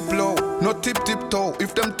keep low. No tip toe.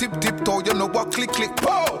 If them tip toe, you know what? Click, click,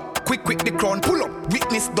 pow. Quick, the crown, pull up.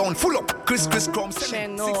 Witness down, full up. Chris, chrome, 6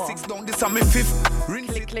 down. This is my fifth.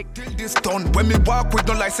 Rinse it till this done. When me walk with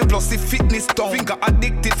no license plus the fitness down. Finger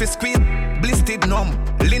addicted for squeeze. Blistered, numb.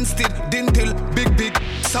 Linsted, dental, big.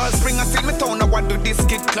 Salt Spring, I still me town. I want do this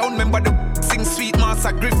kid clown. Remember the sing sweet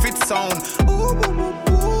Master Griffith sound. Ooh, ooh,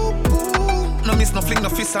 ooh, ooh, ooh. No miss, no fling, no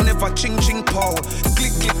fist, I never ching ching pow.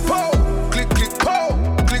 Click click pow, click click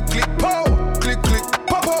pow, click click pow, click click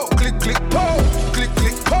pow, click click pow, click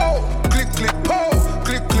click pow, click click pow,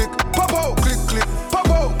 click click pow, click click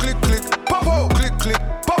pow, click click pow, click click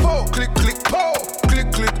pow, click click pow,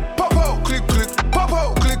 click click pow, click click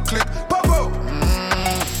pow, click click pow.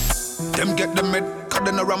 Them get the med, cut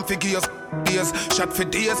them around figures. Days, shot for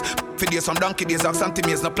days, some donkey days, have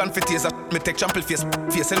centimeters, no plan for tears. Me take champion face,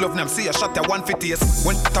 I love them, see a shot at one for tears.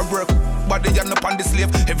 When to work, body and up on the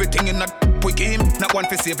slave, everything in that quick aim, not one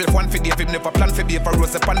for save, if one for Dave, if never plan for Dave, I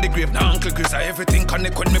rose up on the grave. Now Uncle Chris, everything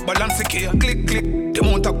connect when me balance the care. Click, click, the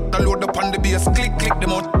mount up, the load up on the base, click, click, the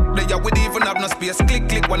mount, they ya we even have no space, click,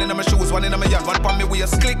 click, one in my shoes, one in my yard, one on me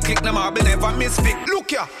waist, click, click, no marble, never miss fit.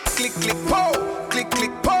 Look ya, click, click, pow, click,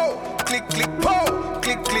 click, pow, click, click, pow,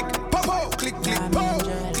 click, click, pow, click, click, pow,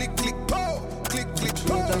 click, click, pow, click, click, pow, click, click,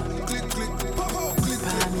 pow, click, click,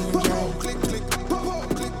 pow, click, click, pow,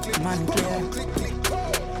 click, click, man clear, click, click,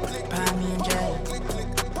 Palmy Angel.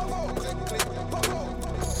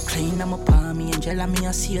 Clean I'm a Palmy Angel, I'm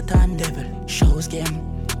a Satan devil. Shows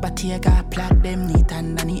game. But here got plot them neat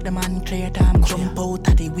underneath the man clear time. Jump out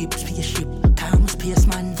of the whip spaceship. Calm space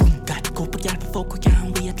man. Got couple y'all before we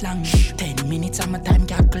can't wait long. 10 minutes on my time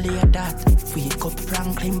calculate that. Wake up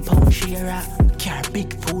Franklin Pound Shearer. Car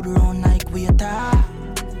big food around like waiter.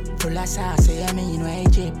 Full of sauce, I mean where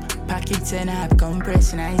Egypt. Pockets and half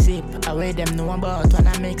compress and I zip. I wear them know about when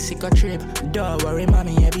I Mexico trip. Don't worry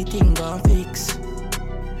mommy, everything gon' fix.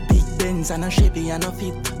 Big Benz and a Chevy and a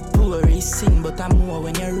fit. Poor is sin, but I'm more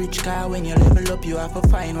when you're rich. Car when you level up, you have to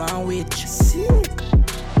find one which. Sick.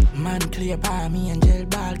 Man clear Palmy Angel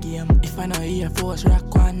ball game. If I know Air Force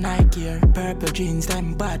rock one Nike here. Purple jeans,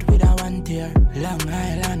 them bad with a one tear. Long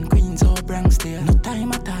Island, Queens or Bronx there. No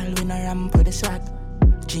time at all when I ramp with the swag.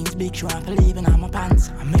 Jeans big, you want to leave in my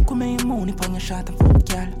pants. I make with my money on your shot and fuck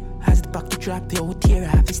girl. As the pocket drop, you tear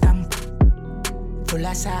half his stamp. Full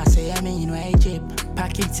of sauce, I mean where Egypt.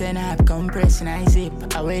 Pockets and half compress and I zip.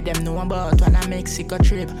 I wear them know about when I Mexico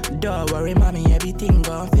trip. Don't worry mommy, everything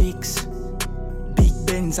gon' fix. Big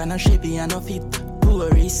Benz and a Chevy and a fit.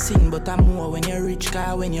 Poor is sin, but I'm more when you're rich.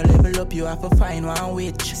 Car when you level up, you have to find one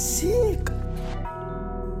which. Sick.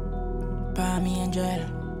 Palmy Angel.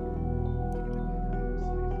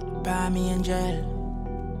 Palmy Angel.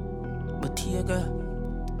 But here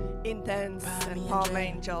go. Intense and Palm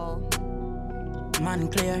Angel. Man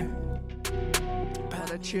clear.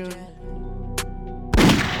 What a tune.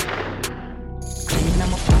 Clean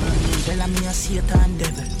I'm a Palmy Angel, I'm a Satan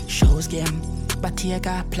devil. Shows game. But here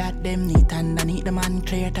got plot them neat underneath the man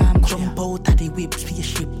clear time. Jump out of the whip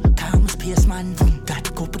spaceship. Calm space man.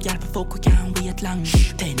 Got couple y'all before we can't wait long.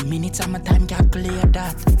 10 minutes on my time calculate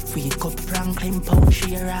that. Wake up Franklin Pound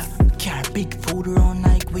Shearer. Car big food around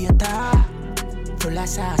like waiter. Full of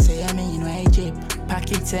sauce, I mean where Egypt.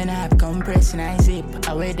 Pockets and half compress and I zip.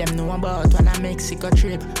 I wear them know about when I Mexico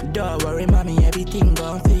trip. Don't worry mommy, everything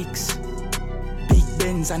gon' fix. Big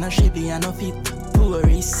Benz and a Chevy and a fit. Poor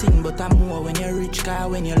is sin, but I'm more when you're rich. Car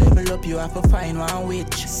when you level up, you have to find one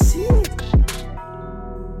which. Sick.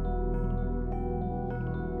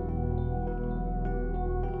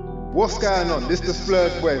 What's going on? This is the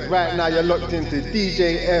Splurge Boys. Right now you're locked into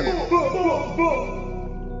DJ M.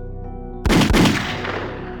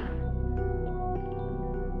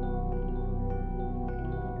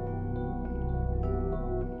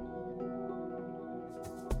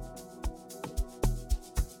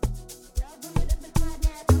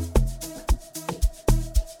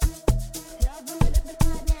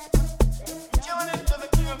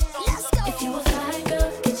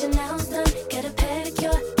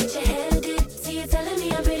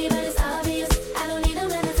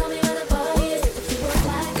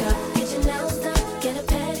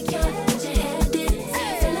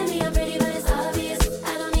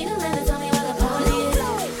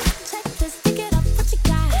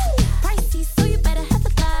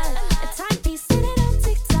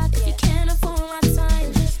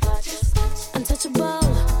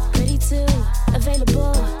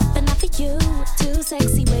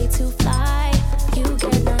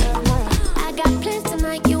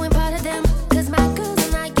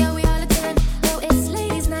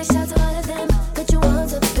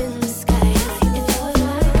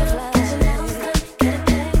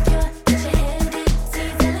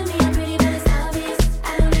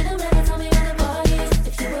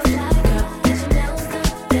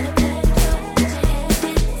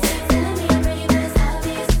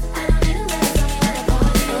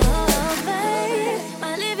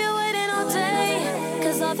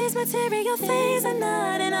 material things are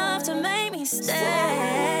not enough to make me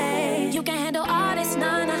stay. You can handle all this,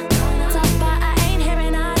 nah. Talk about I ain't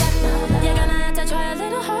hearing all that. You're gonna have to try a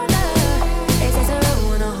little harder. It's just a real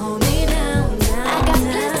wanna hold me down. I got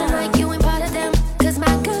plans tonight, you ain't part of them. Cause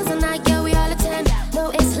my girls are not, yeah, we all attend. No,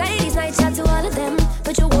 it's ladies' night, shout to all of them.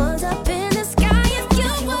 Put your ones up in the sky if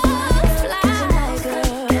you wanna fly.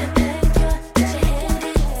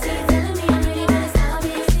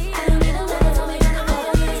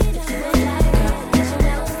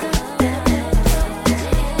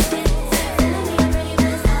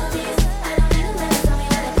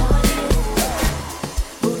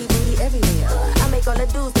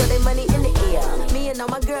 All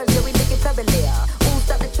my girls, yeah, we make it thoroughly. Ooh,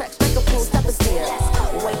 stop the track, strike a pool, stop a steer.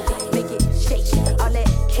 Wait, make it shake, all that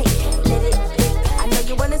cake, let it bake. I know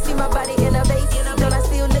you wanna see my body in a vase. Don't I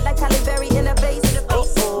still look like Halle Berry in a vase?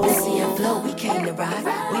 Missy and Flo, we came to ride.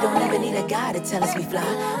 We don't even need a guy to tell us we fly.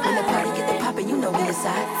 When the party get the poppin', you know we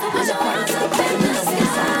inside. When the party get the poppin', you know we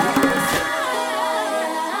inside.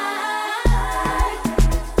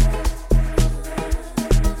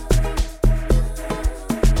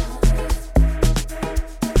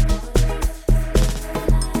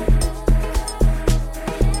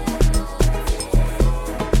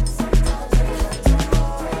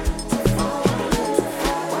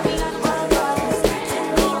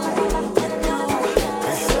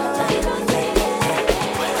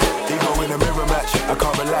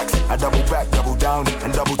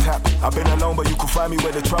 I've been alone, but you can find me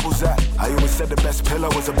where the trouble's at. I always said the best pillow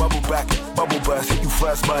was a bubble back. Bubble burst, hit you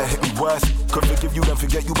first, might hit me worse. Could forgive you, then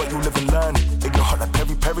forget you, but you live and learn. It get hot like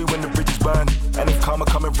Perry when the bridges burn. And if karma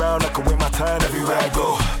coming round, I can wait my turn. Everywhere I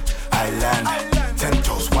go, I land. 10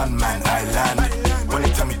 toes, one man, I land. When they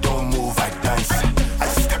tell me don't move, I dance. I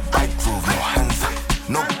step right groove, no hands.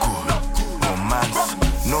 No cool, no mans.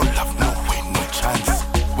 No love, no way, no chance.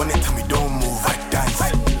 When they tell me don't move, I dance.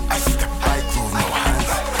 I step right groove, no hands.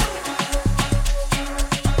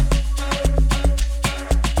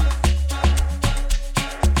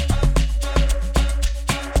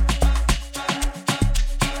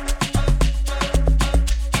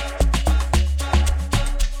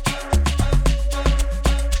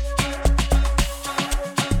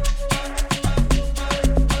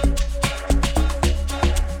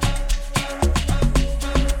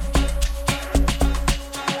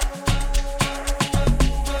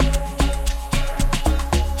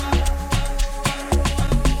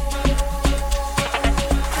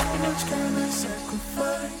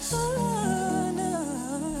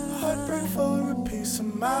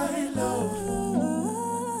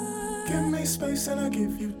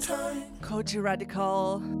 Koji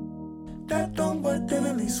Radical. That don't work, then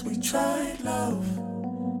at least we tried, love.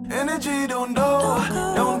 Energy don't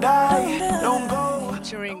die, don't go.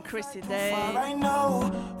 Featuring Chrissy Day. I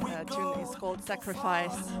know. Tune is called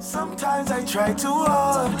Sacrifice. Sometimes I try too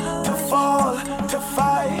hard to fall, to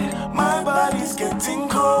fight. My body's getting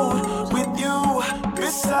cold with you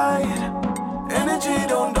beside. Energy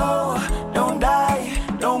don't die,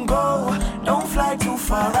 don't go. Don't fly too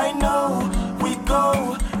far, I know we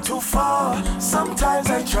go too far. Sometimes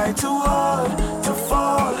I try too hard to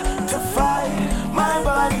fall, to fight. My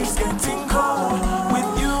body's getting cold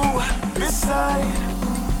with you beside.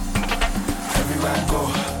 Everywhere I go,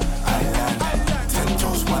 I land. 10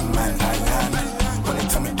 toes, one man, I land. When they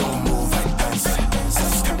tell me don't move, I dance. I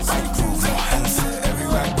step right groove, no hands.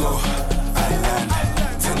 Everywhere I go, I land.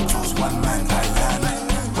 10 toes, one man, I land.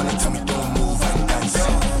 When they tell me don't move, I dance.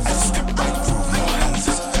 I step right groove, no hands.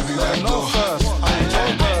 Everywhere I go, I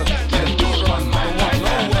land. 10 toes, one man, I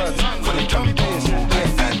land. When they tell me don't move, I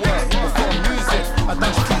dance. Before music, I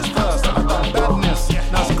done streets first. I done badness,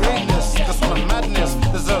 now it's greatness. That's my madness.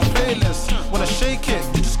 There's a playlist. Wanna shake it,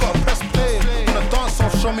 you just gotta press play. Wanna dance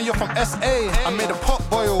off, show me you're from SA. I made a pot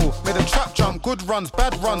boil, made a trap jump. Good runs,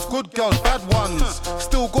 bad ones, good girls, bad ones.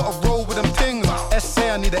 Still gotta roll with them things.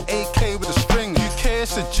 SA, I need an AK with a string. UK,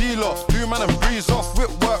 it's a G-lock. Blue man and breeze off,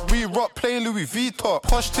 whip work, re-rock, play Louis V top.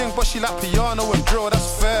 Posh thing, but she like piano and drill,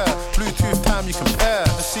 that's fair. Bluetooth time, you compare.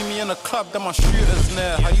 You see me in the club, then my shooters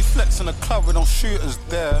there. How you flex in the club with no shooters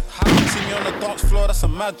there? How you see me on the dance floor, that's a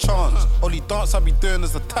mad chance. Only dance I be doing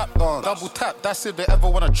is the tap dance. Double tap, that's if they ever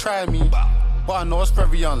wanna try me. But I know it's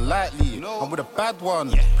very unlikely. I'm with a bad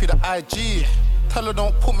one, pre the IG. Tell her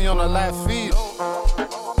don't put me on a live feed.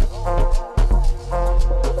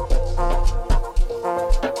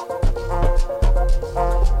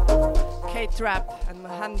 K-Trap and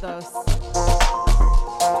Mahandos.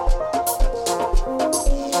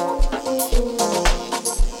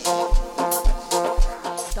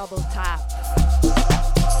 Double tap.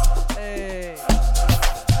 Hey.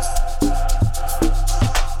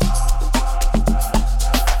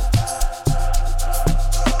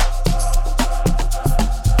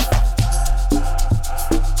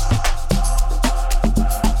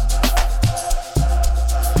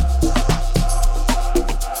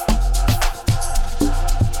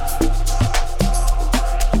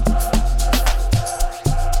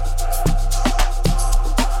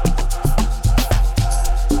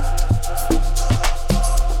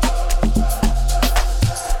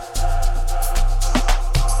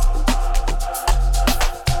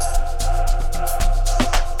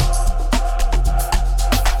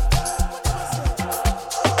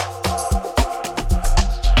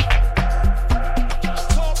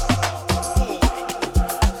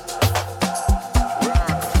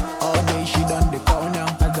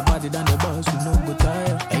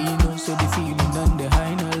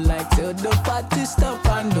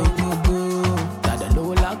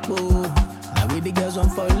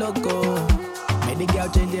 Baby girl,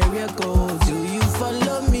 change the record. Do you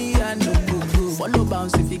follow me? I know go. Follow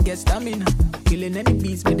bounce if you get stamina. Killing any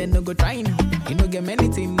beats, but then no go trying. You no get many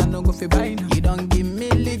things, I no go fi buying. You don't give me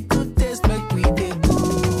little taste, make we dey go.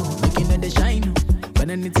 Making the shine.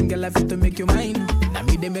 But anything girl I fit to make you mine. Now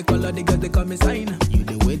me they make all of the girls they call me sign. You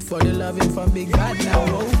they wait for the loving from big bad now.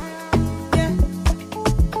 Oh, yeah.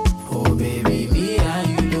 Oh baby, me and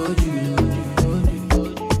you know you.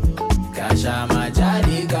 Kasha my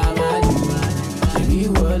jadi kamadu. Shemi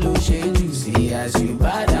wolo shedu. See as you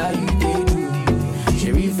bad how you dey do.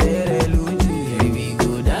 Shemi fere ludu. Here we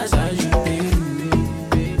go dance as you dey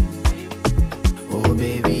do. Oh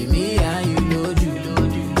baby, me and you know you.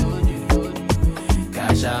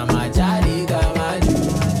 Kasha my jadi kamadu.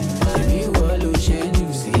 Shemi wolo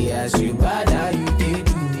shedu. See as you bad how you dey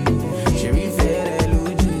do. Shemi fere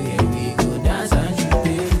ludu. Here we go dance as you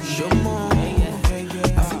dey do. Show more. I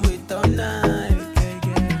feel wait all night.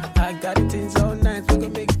 I got things all night. We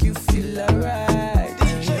gon' make you feel alright.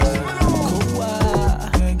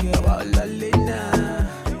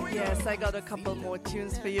 Yes, I got a couple more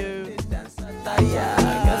tunes for you.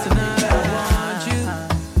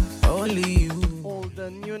 Only you. All the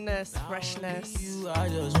newness, freshness. I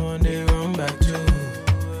just want to run back to.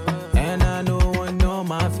 And I don't want no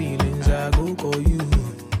my feelings. I go call you.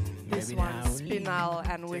 This one, Spinal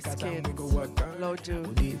and Wizkid,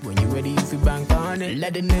 Loju. When you ready, if you bank on it,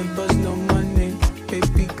 let the neighbors know money.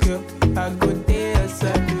 Baby girl, I go there,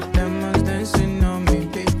 side with them ones dancing on me.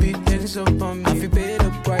 Baby, dance up on me. I feel pay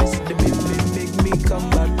the price. The baby make me come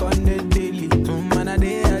back on the daily. Man, I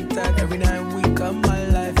they attack every night we come my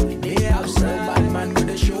life. They outside, bad man,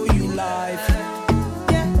 gonna show you life.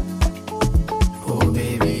 Oh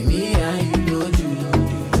baby, me and you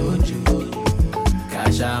don't you.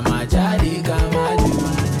 Kasha my jadi kamadu.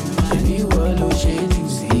 Shemi wolo shedu.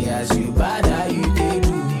 See as you bad how you dey do.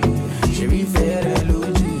 Shemi fere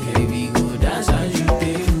ludu. Here we go dance as you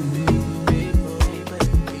dey do.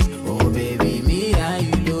 Oh baby, me and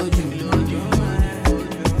you don't you.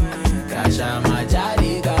 Kasha my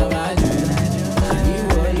jadi kamadu. Shemi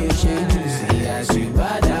wolo shedu. See as you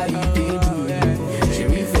bad how you dey do.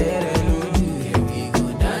 Shemi fere ludu. Here we go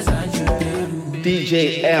dance as you dey do.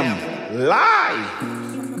 DJ M live.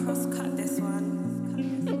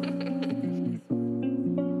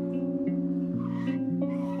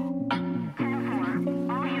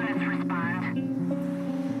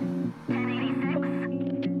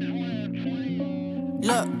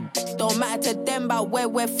 Look, don't matter to them about where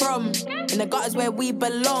we're from. In the gutters where we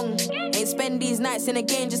belong. Ain't spend these nights in a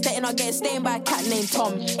game just letting our get stained by a cat named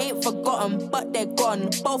Tom. Ain't forgotten, but they're gone.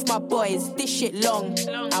 Both my boys, this shit long.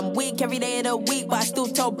 I'm weak every day of the week, but I still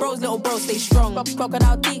tell bros, little bro, stay strong.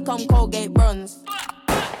 Crocodile teeth, come Colgate bronze.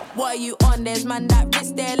 What are you on? There's man that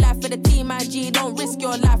risk their life for the team, IG. Don't risk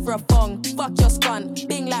your life for a thong. Fuck your skunt,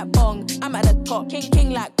 bing like bong. I'm at the top,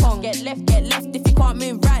 king like Kong. Get left if you can't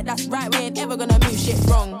move right, that's right. We ain't ever gonna move shit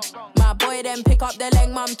wrong. My boy then pick up the leg,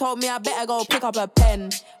 mum told me I better go pick up a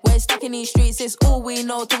pen. We're stuck in these streets, it's all we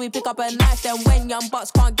know till we pick up a knife. Then when young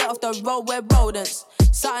bucks can't get off the road, we're rodents.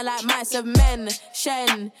 Something like mice of men.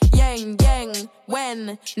 Shen, yang,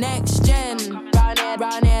 when, next gen.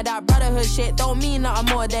 Round here, that brotherhood shit don't mean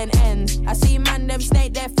nothing more than ends. I see man them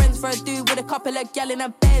snake their friends for a dude with a couple of gal in a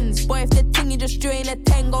Benz. Boy, if the thing you just drew in a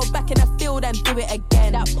 10, go back in the field and do it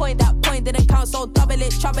again. That point didn't count, so double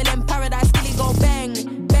it. Trouble in paradise, till he go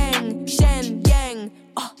bang, bang, shen, yang.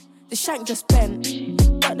 The shank just bent.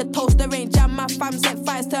 But the toaster ain't jam. My fam set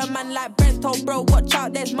fires to a man like Brent. Told bro, watch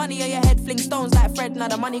out, there's money on your head. Fling stones like Fred, now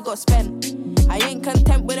the money got spent. I ain't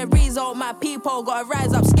content with the result. My people gotta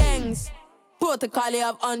rise up skanks. Protocol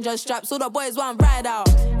of 100 straps, so the boys want ride out.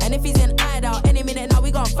 And if he's in hideout, any minute now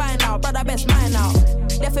we gon' find out. Brother best mine out.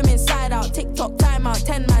 Left him inside out. TikTok time out.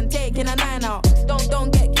 10 man taking a 9 out.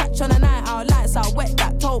 Don't get catch on a night out. Lights out, wet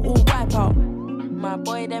that total wipe out. My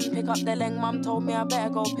boy then pick up the leng. Mum told me I better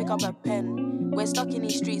go pick up a pen. We're stuck in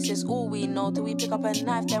these streets, it's all we know. Till we pick up a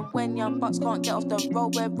knife, then when young bucks can't get off the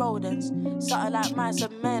road, we're rodents. Something like mice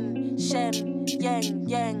and men. Shen,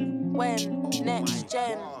 yang, when, next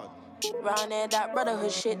gen. Round here, that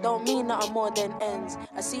brotherhood shit don't mean nothing more than ends.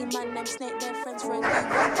 I see man them snake their friends for a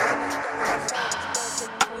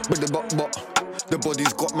But the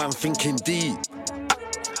body's got man thinking deep.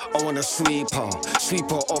 I want to sweep her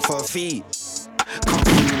off her feet. Come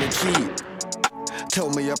in the Jeep. Tell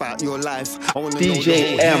me about your life. I want to know DJ the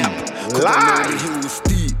whole M heap. 'Cause I know the hill is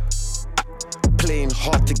steep. Playing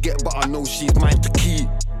hard to get, but I know she's mine to keep.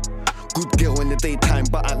 Good girl in the daytime,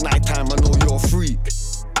 but at night time I know you're a freak.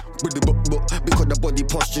 Because the body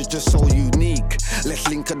posture's just so unique. Let's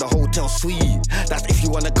link at the hotel suite. That's if you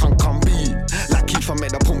wanna come be. Like Keith, I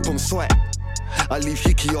made the pum pum sweat. I leave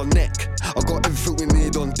hickey on neck. I got everything we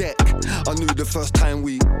need on deck. I knew the first time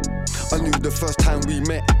we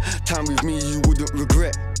met. Time with me you wouldn't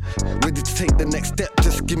regret. Ready to take the next step.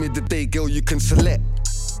 Just give me the day, girl, you can select.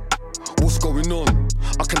 What's going on?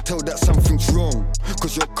 I can tell that something's wrong.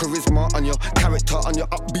 Cause your charisma and your character and your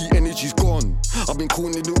upbeat energy's gone. I've been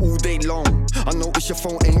calling you all day long. I notice your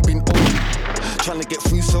phone ain't been on. Trying to get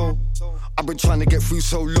through I've been trying to get through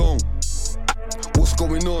so long. What's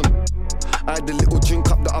going on? I had a little drink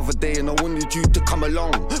up the other day and I wanted you to come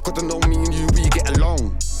along. Cause I know me and you, we get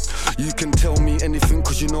along. You can tell me anything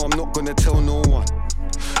cause you know I'm not gonna tell no one.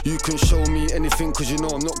 You can show me anything cause you know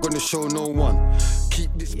I'm not gonna show no one.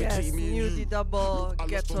 Keep this between me and you. New double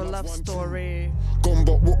Ghetto Love Story. Gone,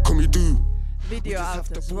 but what can we do? Video out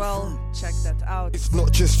as well, check that out. It's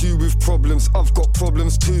not just you with problems, I've got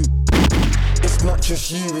problems too. It's not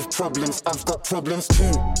just you with problems, I've got problems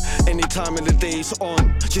too. Any time of the day it's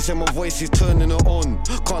on. She said my voice is turning her on.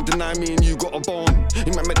 Can't deny me and you got a bond.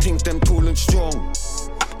 You make me think them tall and strong.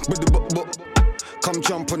 But come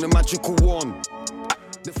jump on the magical one.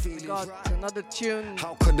 Got another tune.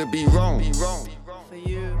 How could it be wrong? For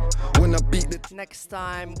you. When I beat the next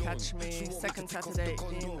time, catch me second Saturday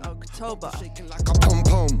in October. Like a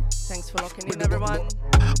pom-pom. Thanks for locking in, everyone.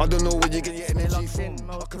 I don't know where you get your Stay energy locked from. in,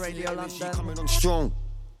 Mocha Radio London. Coming on strong.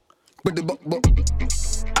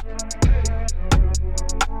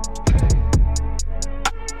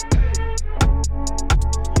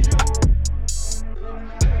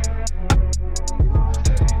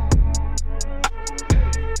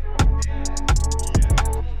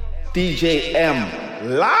 DJ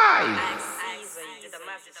M live.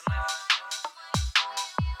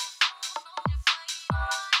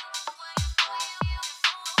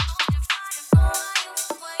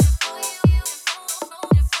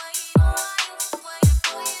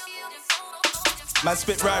 Man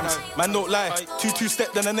spit rhymes, man don't lie. 2-2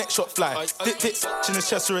 step, then the next shot fly. Dick in his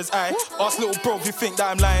chest or his eye. Ask little bro if you think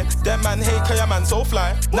that I'm lying. Them man hate, cause your man so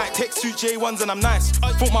fly. Night tech suit J1s and I'm nice.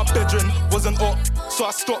 Thought my bedroom wasn't up, so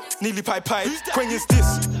I stopped, nearly pie. Quang is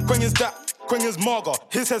this, Quang is that. Quang is Marga,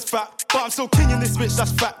 his head's fat. But I'm still king in this bitch,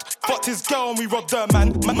 that's fact. Fucked his girl and we robbed her,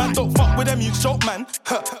 man. Man don't fuck with them, you choke, man.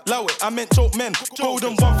 Low it, I meant choke men.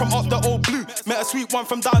 Golden one from up the old blue. Met a sweet one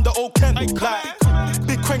from down the old Kent. Like,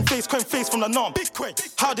 big Quang face from the norm.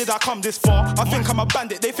 How did I come this far? I think I'm a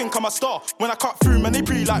bandit, they think I'm a star. When I cut through, man, they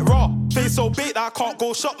pre like raw. Face so bait that I can't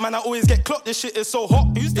go shop, man. I always get clocked, this shit is so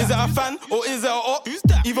hot. Is it a fan or is it a op?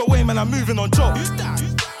 Either way, man, I'm moving on job.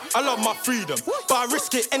 I love my freedom, but I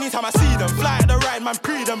risk it anytime I see them. Fly at the ride, man,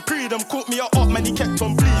 pre them. Caught me up, man, he kept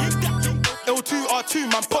on bleed. L2R2,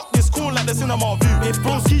 man, pop this cool like the cinema view. If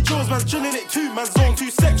broski Jones, man's drilling it too. Man, zone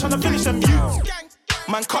 2 sec, tryna finish them views.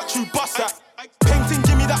 Man, cut you, bust that. Painting,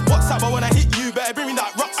 give me that WhatsApp, but when I hit you, better bring me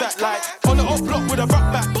that rucksack. Like, on the up block with a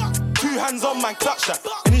rock back. 2 hands on, man, clutch that.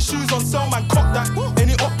 Any shoes on sale, man, cock that.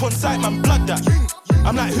 Any up on site, man, blood that.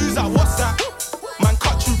 I'm like, who's that, what's that? Man,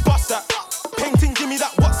 cut you, bust that. Painting, give me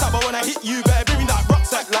that WhatsApp, but when I hit you, better bring me that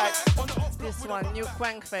rucksack. Like, this one, new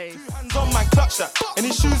Quang face. Hands on, man, clutch that.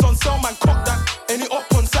 Any shoes on sale, man, cock that. Any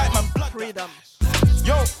up on site, man, blood Freedom.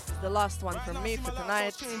 Yo, the last one from me for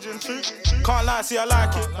tonight. Can't lie, see I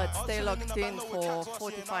like it. But stay locked in for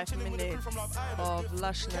 45 minutes of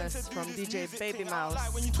lushness from DJ Baby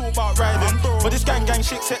Mouse. When you talk about riding, but this gang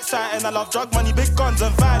shit's exciting. I love drug money, big guns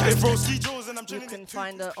and vibing. You can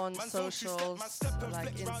find her on socials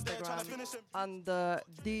like Instagram under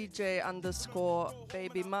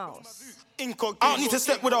DJ_Baby Mouse. I don't need to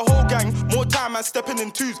step with a whole gang. More time, man, stepping in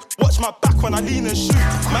twos. Watch my back when I lean and shoot.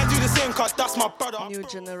 Man, do the same, cause that's my brother. New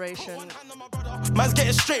generation. Man's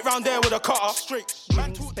getting straight round there with a cutter.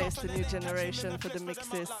 Giving space to new generation for the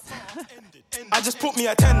mixes. I just put me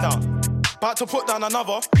a tender. About to put down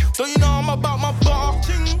another. Don't you know I'm about my bar?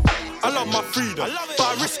 I love my freedom, but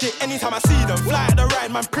I risk it anytime I see them. Fly at the ride,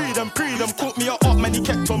 man, pre them. Caught me up, man, he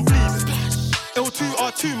kept on bleeding.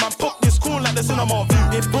 L2R2, man, pop this cool like the cinema view.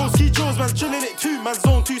 If broski Jones, man's drilling it too. Man,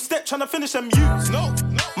 zone 2 step, tryna finish them views.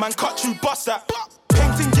 Man, cut you, bust that.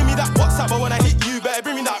 Painting, give me that WhatsApp, but when I hit you, better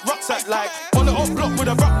bring me that rucksack. Like, on the up block with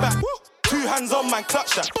a rock back. 2 hands on, man,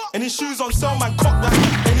 clutch that. Any shoes on sale, man, cock that.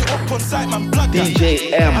 Any up on site, man, blood that.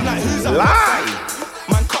 DJ M I'm like, who's that? live.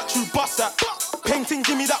 Man, cut you, bust that. Painting,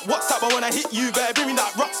 give me that WhatsApp, but when I hit you, better bring me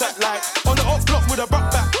that rucksack. Like, on the up block with a rock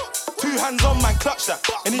back. 2 hands on, man, clutch that.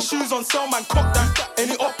 Any shoes on sale, man, cock that.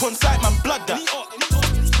 Any up on site, man, blood that.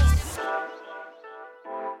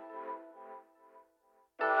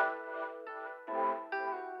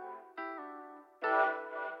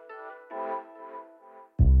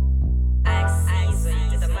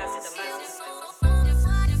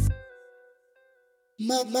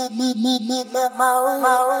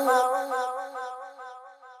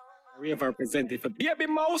 River presented for Baby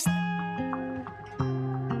Mouse.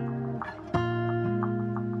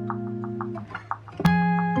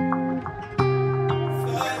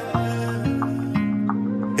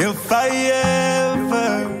 If I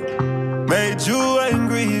ever made you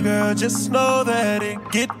angry, girl, just know that it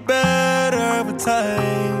get better with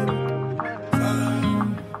time.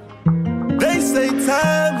 They say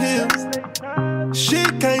time heals. She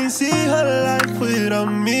can't see her life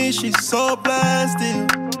without me. She's so blind still.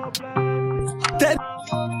 That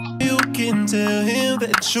you can tell him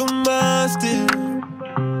that you're mine still.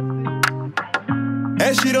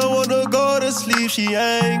 And she don't wanna go to sleep, she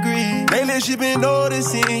angry. Lately she been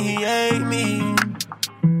noticing he ain't me.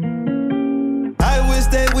 I wish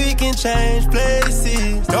that we can change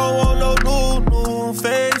places. Don't want no new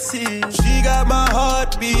faces. She got my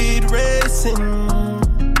heartbeat racing.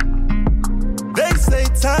 They say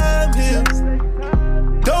time heals.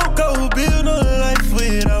 Don't go build no life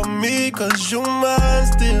without me, cause you mine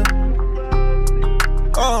still.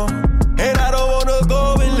 And I don't wanna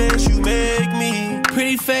go unless you make me.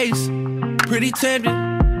 Pretty face, pretty tempting,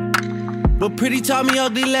 but pretty taught me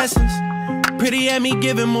ugly lessons. Pretty had me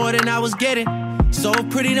giving more than I was getting. So if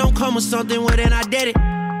pretty don't come with something, well then I did it.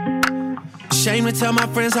 Shame to tell my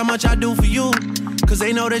friends how much I do for you, cause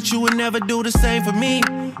they know that you would never do the same for me.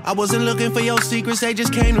 I wasn't looking for your secrets, they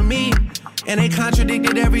just came to me. And they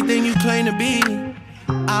contradicted everything you claim to be.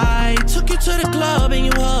 I took you to the club and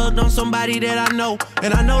you hugged on somebody that I know.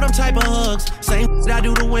 And I know them type of hugs, same I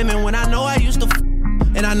do to women when I know I used to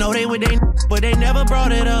and I know they with they but they never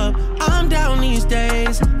brought it up. I'm down these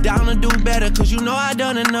days, down to do better, cause you know I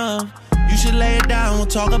done enough. You should lay it down, we'll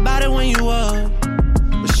talk about it when you up.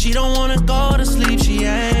 But she don't wanna go to sleep, she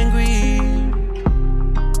angry.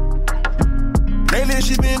 Lately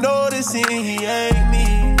she been noticing he ain't me.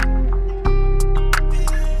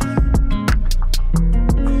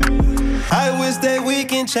 I wish that we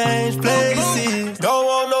can change places. Don't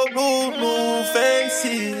want no new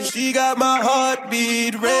faces. She got my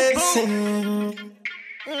heartbeat racing.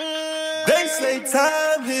 They say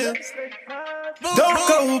time heals. Don't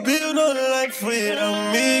go build no life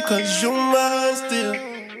without me, cause you mine still.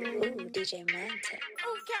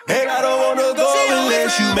 And I don't wanna go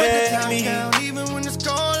unless you make me. Even when it's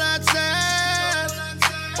cold outside.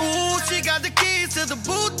 Ooh, she got the keys to the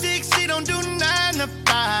boutique. She don't do 9 to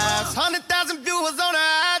 5. 100,000 viewers on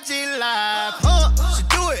her IG live. She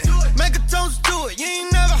do it, make a toast to it. You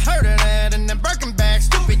ain't never heard of that. And then Birkin bag,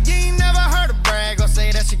 stupid. You ain't never heard her brag or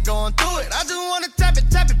say that she going through it. I just wanna tap it,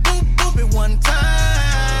 boop, boop it one time.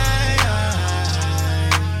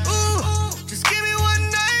 Ooh, just give me one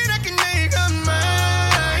night, I can make her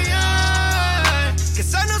mine.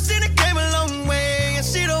 Cause I know she done came a long way, and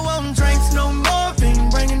she don't want drinks no more. Been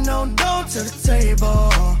bringing no dough to the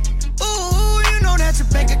table. Ooh, you know that your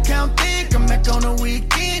bank account big. Come back on the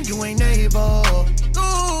weekend, you ain't able.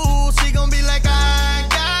 Ooh, she gon' be like, I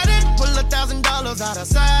got it. Pull $1,000 out of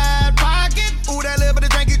side pocket. Ooh, that little bit of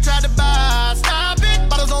drink you tried to buy, stop it.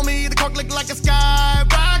 Bottles on me, the cork look like a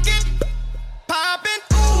skyrocket. Poppin',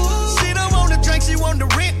 ooh, she don't want to drink, she want the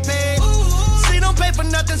rent paid. She don't pay for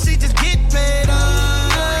nothing, she just get paid.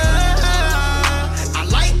 I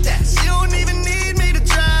like that, she don't even need me to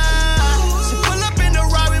try. She pull up in the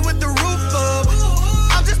Rari with the roof up.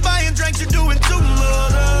 I'm just buying drinks, you're doing too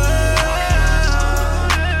much.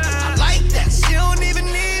 I like that, she don't even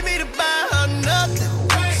need me to buy her nothing.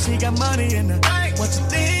 She got money in her, what you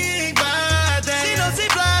think about that? She knows she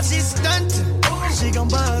fly, she's stunting. She gon'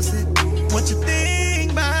 buzz it, what you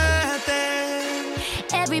think about that?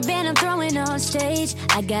 Every band I'm throwing on stage,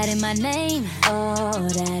 I got in my name, all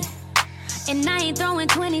that. And I ain't throwing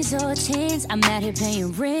 20s or 10s, I'm out here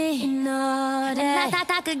paying rent and all that.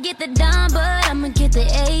 I could get the dime, but I'ma get the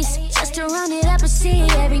ace. Just to run it up and see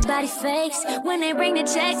everybody fakes. When they bring the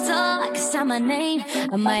checks, oh, I can sign my name.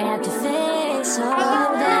 I might have to face all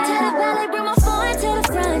that. To the ballet, bring my phone to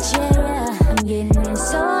the front, yeah. I'm getting in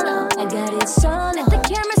solo, I got it solo. Let the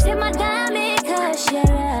cameras hit my diamond, cause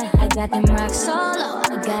yeah, I got them rock solo,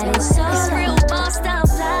 I got it solo. It's real boss style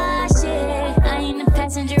fly shit. I ain't the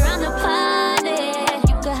passenger on the party.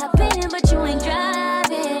 You could hop in, but you ain't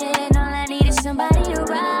driving. All I need is somebody to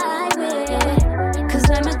ride with. Cause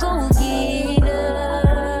I'm a go-getter.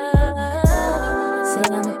 Say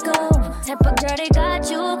I'm a go. Type of girl they got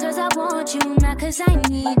you, cause I want you, not cause I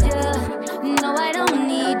need you. No, I don't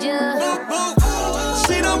need you.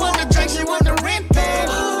 She don't want the drink, she want the rent paid.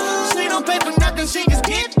 She don't pay for nothing, she just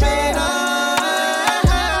get paid.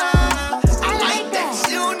 I like that.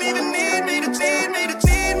 She don't even need me to cheat me to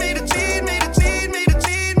cheat me to cheat me to cheat me to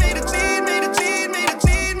cheat me to cheat me to cheat me to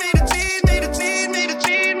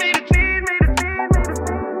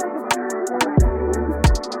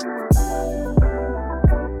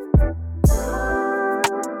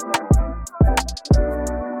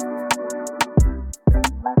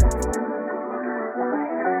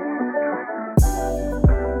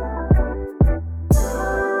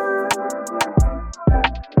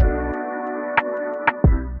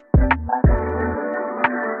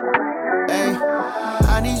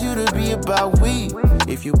to be about we.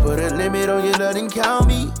 If you put a limit on your love, then count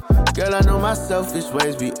me. Girl, I know my selfish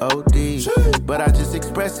ways be OD, but I just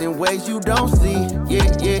express in ways you don't see. Yeah,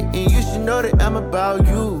 yeah, and you should know that I'm about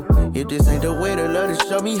you. If this ain't the way to love, then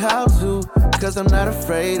show me how to. Cause I'm not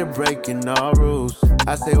afraid of breaking all rules.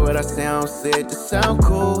 I say what I sound, said to sound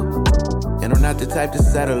cool. And I'm not the type to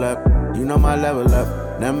settle up. You know my level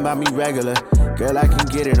up, nothing about me regular. Girl, I can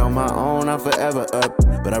get it on my own, I'm forever up.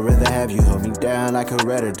 But I'd rather have you hold me down like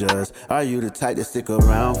Coretta does. Are you the type to stick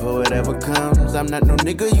around for whatever comes? I'm not no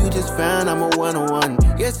nigga you just found, I'm a one-on-one.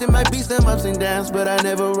 Yes, it might be some ups and downs, but I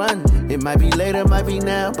never run. It might be later, might be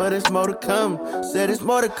now, but it's more to come. Said it's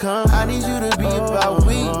more to come, I need you to be about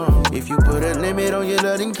we. If you put a limit on your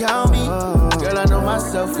love, then count me. Girl, I know my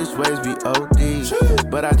selfish ways be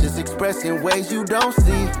OD, but I just express in ways you don't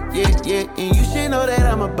see. Yeah, yeah, and you should know that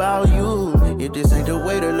I'm about you. If this ain't the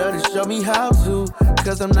way to love, then show me how to.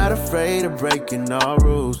 Cause I'm not afraid of breaking all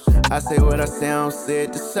rules. I say what I sound,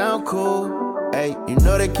 said to sound cool. Hey, you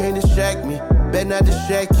know they can't distract me, better not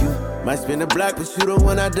distract you. Might spin a block, but you the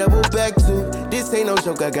one I double back to. This ain't no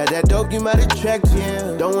joke, I got that dope, you might attract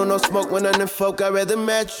you. Don't want no smoke when I'm the folk, I'd rather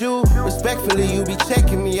match you. Respectfully, you be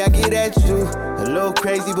checking me, I get at you. A little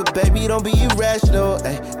crazy, but baby, don't be irrational.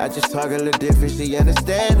 Ay, I just talk a little different, she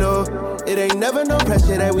understand, no. It ain't never no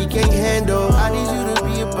pressure that we can't handle. I need you to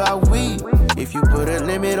be about we. If you put a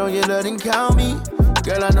limit on your love, then count me.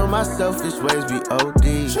 Girl, I know my selfish ways be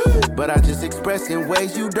OD, but I just express in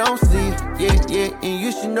ways you don't see. Yeah, yeah, and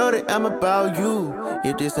you should know that I'm about you.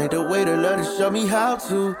 If this ain't the way to love, then show me how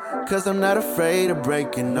to. Cause I'm not afraid of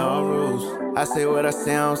breaking all rules. I say what I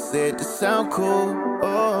sound, said to sound cool.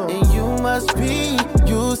 Oh, and you must be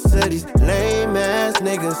used to these lame ass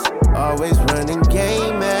niggas, always running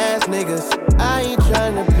game ass niggas. I ain't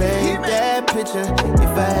tryna paint that picture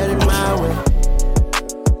if I had it my way.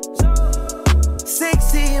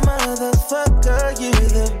 Sexy motherfucker, you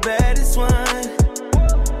the baddest one.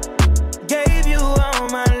 Gave you all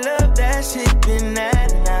my love, that shit been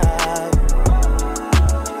that enough.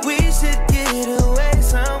 We should get away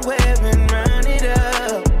somewhere and run it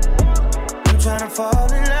up. I'm tryna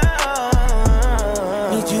fall in love.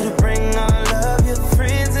 Need you to bring all of your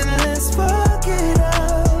friends and let's fuck it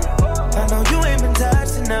up. I know you ain't been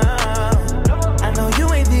touched enough. I know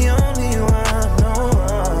you ain't the only one, no.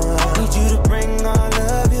 Need you to bring all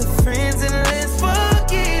of your friends and let's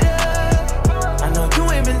fuck it up. I know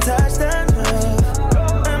you ain't been touched enough.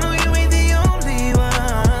 I know you ain't the only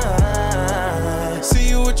one. See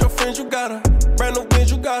you with your friends, you got her. Brand new bitch,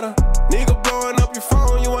 you got her. Nigga blowing up your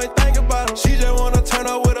phone, you ain't thinking about her. She just wanna turn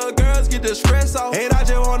up with her girls, get the stress off. And I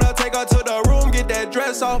just wanna take her to the room, get that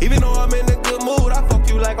dress off. Even though I'm in a good mood, I fuck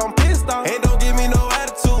you like I'm pissed off. And don't give me no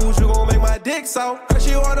attitude, you gon' make my dick soft. Her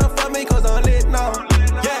she wanna fuck me cause I'm lit now.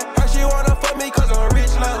 Yeah, her she wanna fuck me cause I'm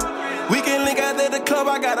rich now. We can link out at the club,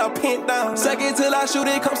 I got her pinned down. Second till I shoot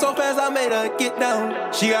it, come so fast, I made her get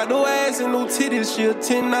down. She got no ass and no titties, she a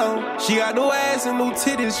 10 now. She got no ass and no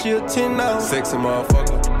titties, she a 10 now. Sexy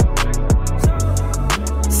motherfucker.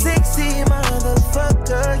 Sexy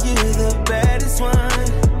motherfucker, you the baddest one.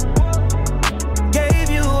 Gave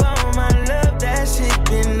you all my love, that shit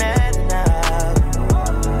been that enough.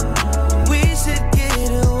 We should get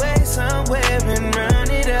away somewhere and run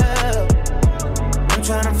it up. I'm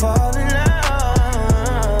tryna fall in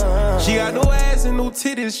love. She got no ass and no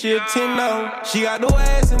titties, she a 10 now. She got no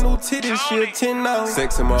ass and no titties, she a 10 now.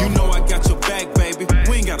 Sexy motherfucker. You know I got your back, baby.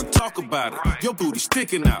 We ain't gotta talk about it. Your booty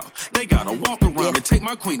sticking out. They gotta walk around and take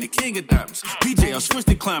my queen, the king of diamonds. PJ, I switch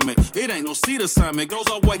the climate. It ain't no seat assignment. Goes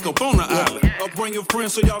all wake up on the island. I'll bring your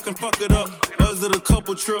friends so y'all can fuck it up. Us did a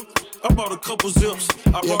couple trip. I bought a couple zips.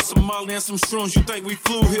 I brought some Molly and some shrooms. You think we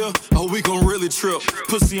flew here? Oh, we gon' really trip.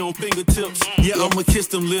 Pussy on fingertips. Yeah, I'ma kiss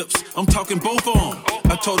them lips. I'm talking both of them.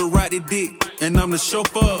 I told her ride it dick, and I'm the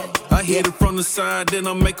chauffeur. I hit it from the side, then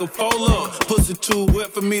I make a fold up. Pussy too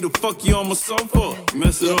wet for me to fuck you on my sofa.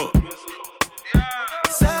 Mess it up.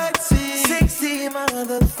 Sexy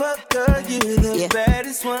motherfucker, you the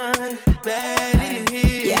baddest one. Baddest.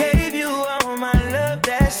 Gave you all my love,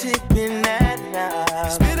 that shit been that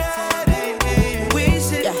enough. We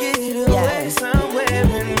should get away somewhere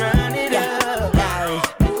and run it up.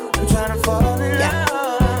 I'm tryna fall in love.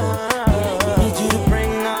 Need you to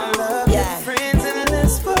bring all of your friends and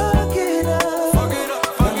let's fuck it up.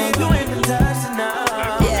 I know you ain't been touched enough.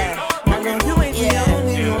 I know you ain't the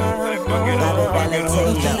only one.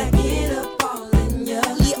 Get up all in ya.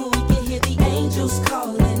 We can hear the angels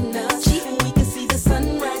calling us. We can see the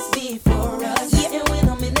sunrise before us. And when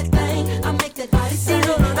I'm in that thing, I make that body say,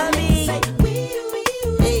 I mean,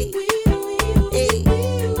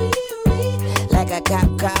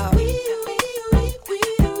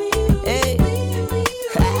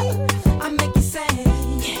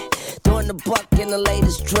 the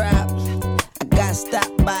latest drop. I got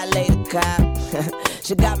stopped by a lady cop.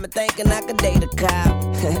 She got me thinking I could date a cop.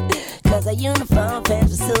 Cause her uniform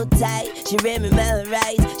pants were so tight. She read me my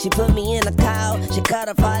rights. She put me in a call. She cut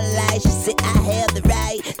off all the lights. She said I have the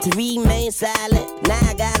right to remain silent. Now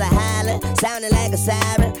I gotta holler, sounding like a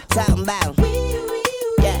siren. Talking about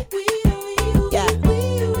yeah, yeah,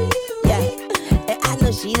 yeah. And I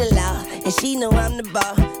know she the law, and she know I'm the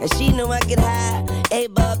ball, and she know I get high,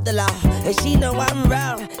 above the law, and she know I'm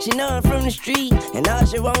wrong. She know I'm from the street, and all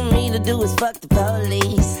she want me to do is fuck the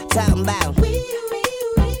police. Talking about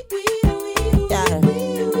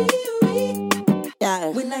yeah.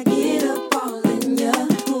 When I get up all in ya,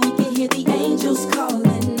 we can hear the angels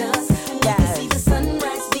calling us. We can see the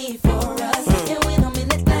sunrise before us. And when I'm in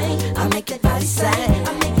that thing, I make that body say,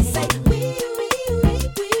 I make it say,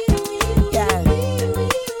 yeah,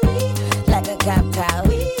 like a cop cow.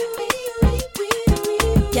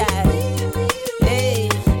 Yeah, hey,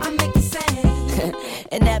 I make it say.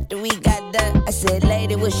 And after we got done, I said,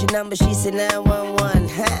 lady, what's your number? She said 911.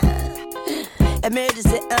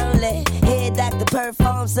 Emergency only. Head doctor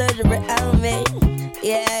perform surgery on me.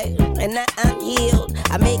 Yeah, and now I'm healed.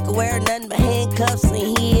 I make her wear nothing but handcuffs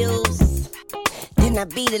and heels. Then I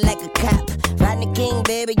beat it like a cop. Rodney King,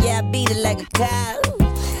 baby, yeah, I beat it like a cow.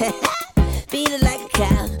 Beat it like a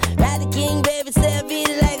cow. Rodney King, baby, say I beat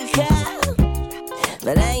it like a cow.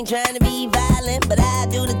 But I ain't trying to be violent, but I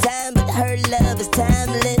do the time. But her love is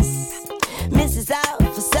timeless. Mrs.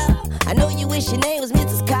 Officer, I know you wish your name was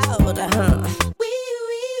Mrs. Calder, huh?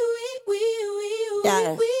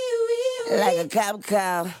 Yeah, like a cop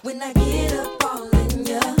cow. When I get up all in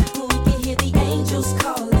ya, we can hear the angels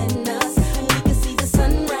calling us. We can see the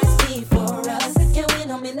sunrise before us. And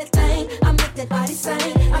when I'm in that thing, I make that body sing.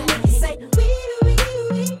 I make it say,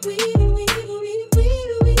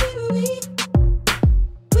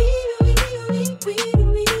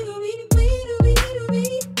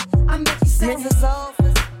 I make you say, Mrs. Officer.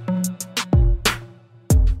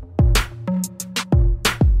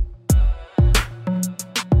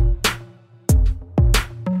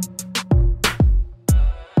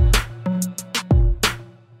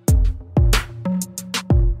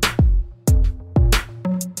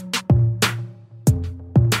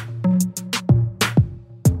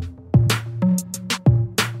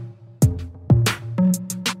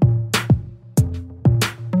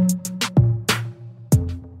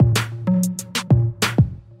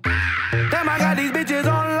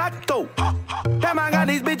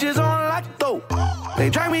 They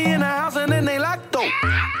drag me in the house and then they lock though.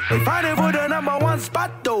 They fighting for the number one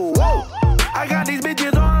spot though. Whoa, I got these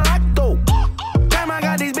bitches on lock though. Damn, I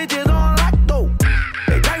got these bitches on lock though.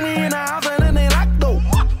 They drag me in the house and then they lock though.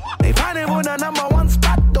 They fighting for the number one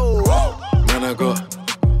spot though. Whoa. Man, I got,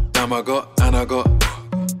 damn, I got, and I got.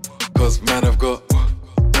 Cause man, I've got,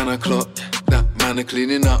 and I clock. That man are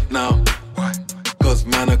cleaning up now. Cause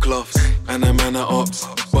man are cloths, and the man are ops.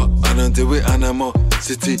 But I don't do it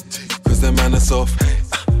animosity. Cause the man are soft,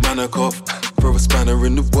 man are cough. Throw a spanner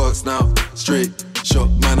in the works now. Straight shot,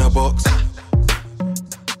 man a box.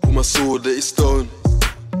 Pull my sword at his stone.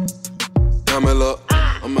 Hammer up,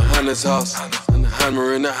 on my Hannah's house. And the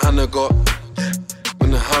hammer in the Hannah got.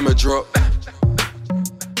 When the hammer drop,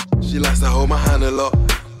 she likes to hold my hand a lot.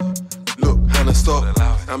 Look, Hannah stop.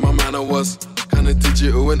 And my manner was kinda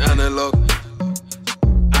digital and analog.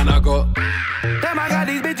 And I got, damn, I got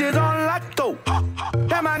these bitches on lock though.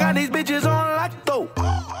 Damn, I got these bitches on lock though.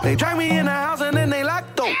 They drag me in the house and then they lock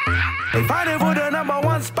though. They fighting for the number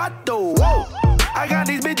one spot though. Whoa, I got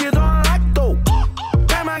these bitches on lock though.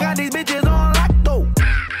 Damn, I got these bitches on lock though.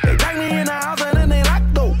 They drag me in the house and then they lock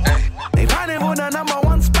though. They fighting for the number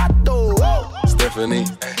one spot though. Whoa. Stephanie,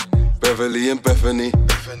 Beverly and Bethany.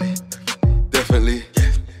 Definitely.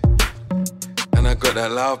 And I got that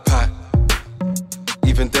loud pack.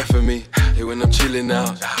 Even deaf for me. Hey, when I'm chilling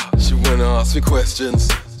out, she wanna ask me questions.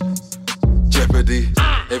 Jeopardy,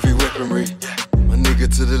 every weaponry. My nigga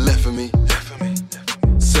to the left of me.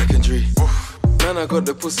 Secondary. Man, I got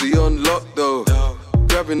the pussy on lock though.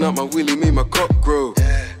 Grabbing up my willy made my cock grow.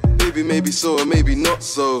 Baby, maybe so or maybe not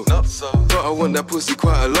so. But I want that pussy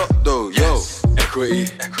quite a lot though. Yo, equity.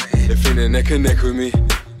 They think they're neck and neck with me.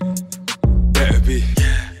 Better be.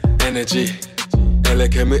 Energy.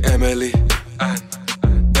 Elegant with Emily.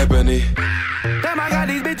 Ebony. Damn, I got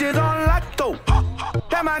these bitches on lock though.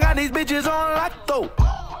 Damn, I got these bitches on lock though.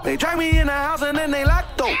 They drag me in the house and then they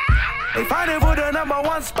lock though. They fighting for the number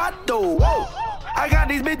one spot though. Whoa, I got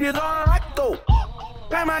these bitches on lock though.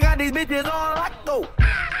 Damn, I got these bitches on lock though.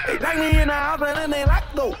 They drag me in the house and then they lock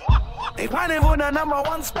though. They whining for the number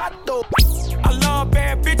one spot though. I love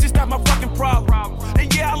bad bitches, that's my fucking problem.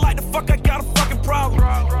 And yeah, I like the fuck, I got a fucking problem.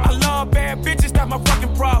 I love bad bitches, that's my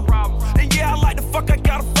fucking problem. And yeah, I like the fuck, I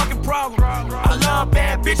got a fucking problem. I love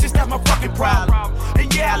bad bitches, that's my fucking problem.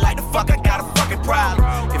 And yeah, I like the fuck, I got a fucking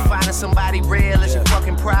problem. If finding somebody real is your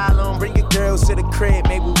fucking problem, bring your girls to the crib,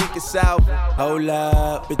 maybe we can solve. Hold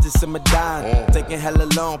up, bitches in my dime. Taking hella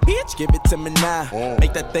long, bitch, give it to me now.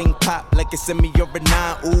 Make that thing pop like it's in me over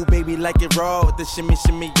 9. Ooh, baby, like it raw with the shimmy,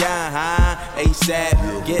 shimmy, yeah, huh?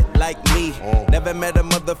 ASAP, get like me. Never met a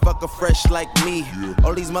motherfucker fresh like me.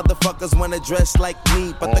 All these motherfuckers wanna dress like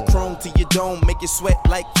me, but the chrome to your dome make you sweat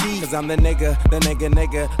like me. Cause I'm the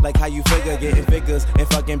nigga, like how you figure, getting figures and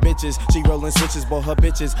fucking bitches. She rolling switches, bought her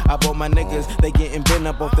bitches. I bought my niggas, they getting bent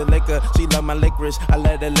up off the liquor. She love my licorice, I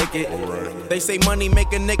let her lick it. They say money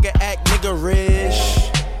make a nigga act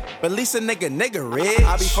niggerish, but at least a nigga rich.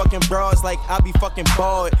 I be fucking broads like I be fucking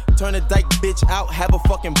bored. Turn a dyke bitch out, have a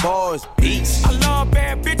fucking bars. Peace. I love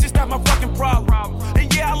bad bitches, that's my fucking problem.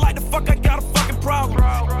 And yeah, I like the fuck, I got a fucking problem.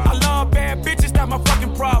 I love bad bitches, that's my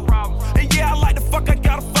fucking problem. And yeah, I like the fuck, I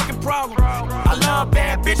got a fucking problem. I love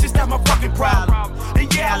bad bitches, that's my fucking problem.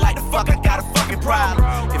 And yeah, I like the fuck, I got a fucking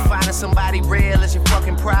problem. If finding somebody real is your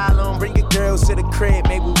fucking problem, bring your girls to the crib,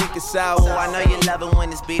 maybe we can solve. Oh, I know you love it when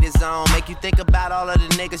this beat is on. Make you think about all of the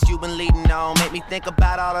niggas you been leading on. Make me think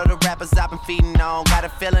about all of the rappers I've been feeding on. Got a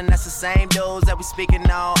feeling that's the same dudes that we speaking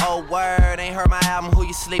on. Oh, word, ain't heard my album, who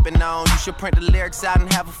you sleeping on? You should print the lyrics out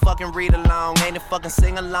and have a fucking read along. Ain't a fucking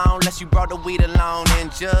sing along unless you brought the weed along.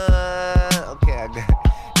 And just, okay, I got it.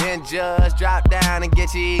 Then just drop down and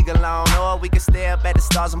get your eagle on. Or we can stay up at the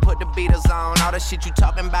stars and put the Beatles on. All the shit you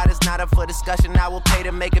talking about is not up for discussion. I will pay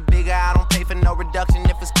to make it bigger. I don't pay for no reduction.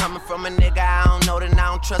 If it's coming from a nigga, I don't know, then I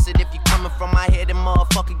don't trust it. If you coming from my head, then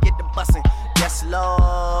motherfucker get the bussin'. Yes,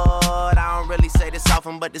 Lord. I don't really say this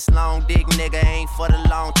often, but this long dick nigga ain't for the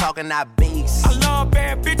long talking, I beast. I love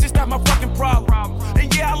bad bitches, that's my fucking problem.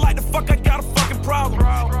 And yeah, I like the fuck, I got a fucking problem.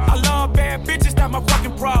 I love bad bitches, that's my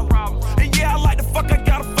fucking problem. And yeah, I like the fuck, I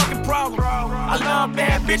got a fucking problem. I love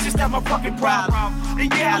bad bitches, that's my fucking problem.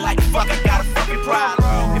 And yeah, I like the fuck, I got a fucking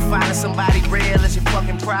problem. If finding somebody real is your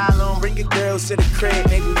fucking problem, bring your girls to the crib,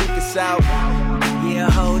 maybe we can solve. Yeah,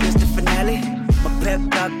 ho, this the finale. My pep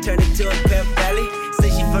talk turned into a pep rally. Say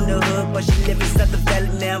she from the hood, but she live in Southern Valley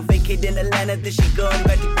now. Vacate in Atlanta, then she going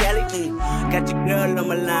back to Cali. Got your girl on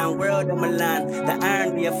my line, world on my line. The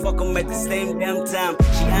irony, I fuck 'em at the same damn time.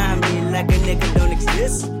 She eyeing me like a nigga don't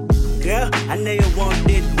exist. Girl, I know you want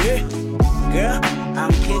this beer. Girl,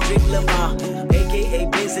 I'm Kendrick Lamar, a.k.a.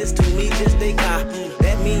 business to me, just they car.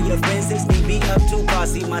 That mean your friends 60 be up too far.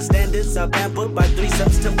 See my standards are pampered by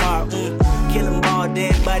threesomes tomorrow. Kill them all,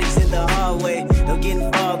 dead bodies in the hallway. Don't get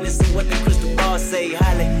involved, listen what the crystal ball say.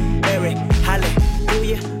 Holly, Berry,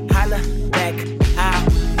 hallelujah, holla back,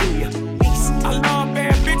 hallelujah. Peace. I love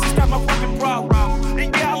bad bitches, that's my fucking problem.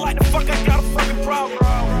 And yeah, I like the fuck, I got a fucking problem.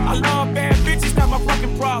 I love bad bitches, that's my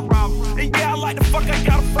fucking problem. And yeah, I like the fuck, I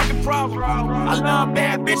got a fucking problem. I love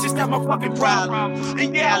bad bitches, that's my fucking problem.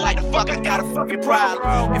 And yeah, I like the fuck, I got a fucking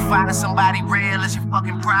problem. If finding somebody real is your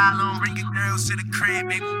fucking problem, bring your girls to the crib,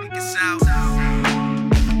 maybe we can solve.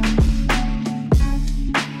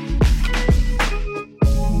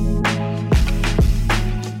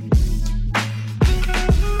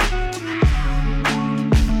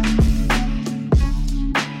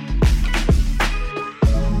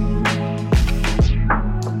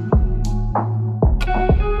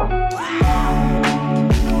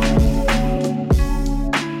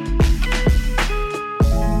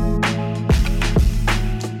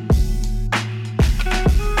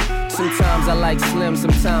 Sometimes I like slim,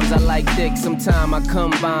 sometimes I like thick. Sometimes I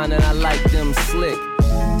combine and I like them slick.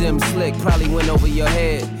 Them slick probably went over your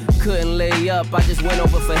head. Couldn't lay up, I just went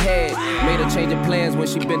over for head. Made her change her plans when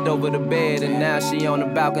she bent over the bed. And now she on the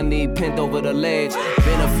balcony, pinned over the ledge.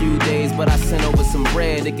 Been a few days, but I sent over some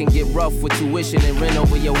bread. It can get rough with tuition and rent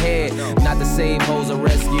over your head. Not to save hoes or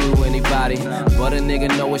rescue anybody, but a nigga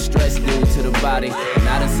know what stress do to the body. And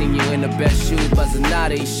I done seen you in the best shoes, but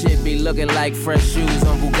Zanatti shit be looking like fresh shoes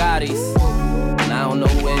on Bugattis. And I don't know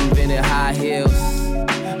who invented high heels,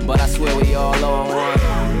 but I swear we all on one.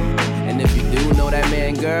 And if you do know that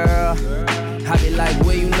man, girl, I be like,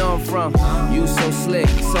 where you know I'm from? You so slick,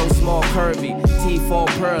 so small, curvy, teeth all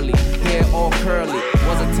pearly, hair all curly.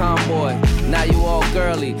 Was a tomboy, now you all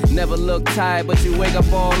girly. Never look tired, but you wake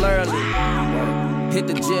up all early. Hit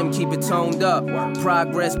the gym, keep it toned up.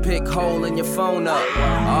 Progress pic, hole in your phone up.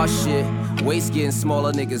 Aw shit, waist getting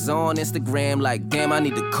smaller. Niggas on Instagram like, damn, I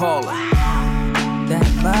need to call her. That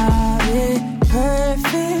body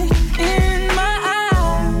perfect in my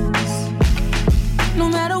eyes. No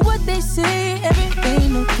matter what they say,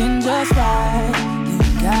 just right. You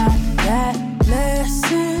got that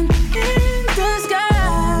blessing in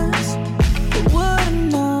disguise. Who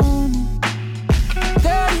would've known it?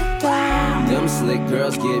 Girl, you got them slick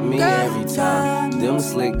girls get me every time. Them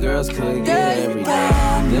slick girls could get every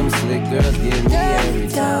time. Them slick girls get me every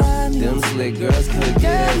time. Them slick girls could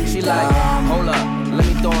get every time. She like, hold up, let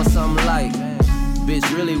me throw on something light.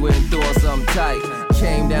 Bitch really went through on something tight.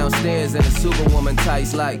 Came downstairs in a superwoman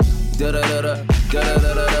tights like da-da-da-da,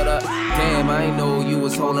 da-da-da-da-da. Damn, I ain't know you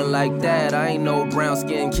was holding like that. I ain't know brown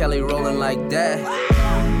skin Kelly rolling like that.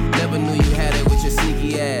 Never knew you had it with your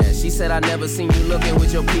sneaky ass. She said I never seen you looking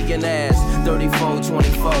with your peeking ass. 34,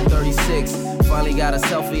 24, 36. Finally got a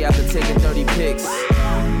selfie after taking 30 pics.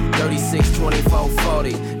 36, 24,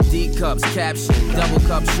 40. D cups, caption, double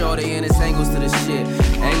cup shorty, and it's angles to the shit.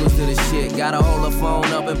 Angles to the shit. Gotta hold the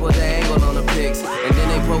phone up and put the angle on the pics. And then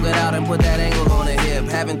they poke it out and put that angle on the hip.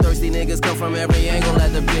 Having thirsty niggas come from every angle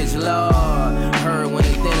at the bitch. Lord, heard when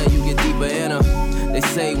they thinner, you get deeper in her. They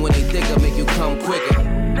say when they thicker, make you come quicker.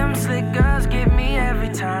 them slick girls get me every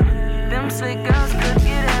time. Them slick girls could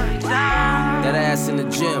get every time. That ass in the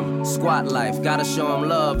gym, squat life. Gotta show them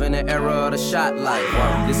love in the era of the shot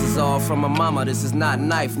life. This is all from my mama, this is not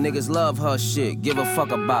knife. Niggas love her shit, give a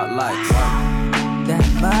fuck about life. That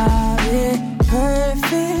body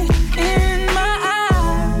perfect in my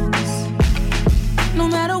eyes. No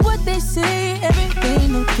matter what they say,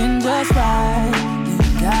 everything looking just right. You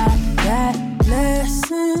got that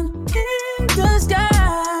blessing in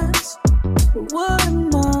disguise. What a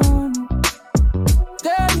moment,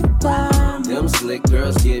 girl, you find them slick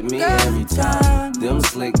girls get me every time. Them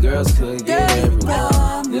slick girls could get every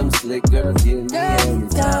time. Them slick girls get me every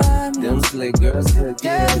time. Them slick girls could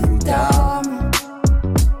get every time.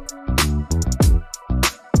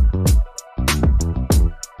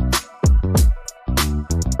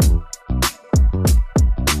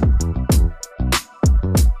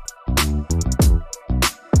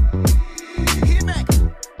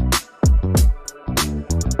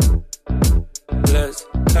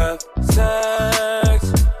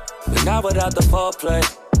 Without the foreplay,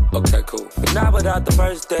 okay, cool. But not without the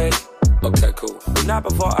first date, okay, cool. But not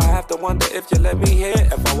before I have to wonder if you let me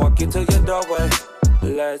hit. If I walk you to your doorway,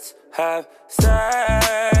 let's have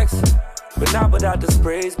sex. But not without the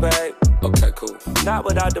sprees, babe, okay, cool. Not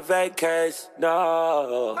without the vacays,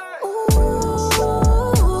 no. Ooh,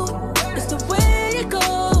 it's the way it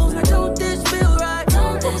goes. Now don't this feel right?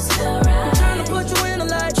 Don't this feel right? I'm trying to put you in the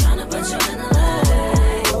light. Trying to put you in the light.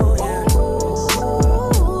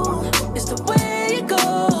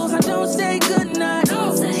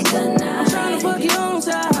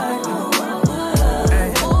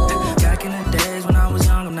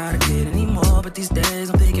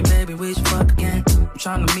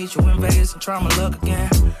 Trying to meet you in Vegas and try my luck again.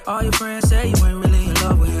 All your friends say you ain't really in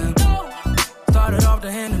love with him. Started off the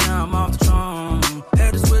hand and now I'm off the throne.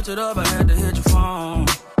 Had to switch it up, I had to hit your phone.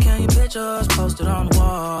 Can you picture us posted on the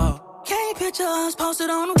wall? Can you picture us posted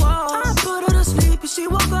on the wall? I put her to sleep and she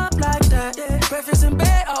woke up like that. Breakfast in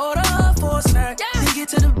bed, I order her for a snack. Then get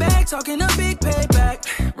to the bag, talking a big payback.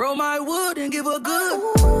 Roll my wood and give her good.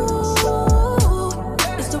 Ooh,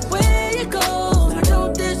 it's the way it goes. Now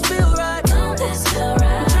don't this feel right? I'm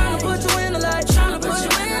trying to put you in the light, trying to put you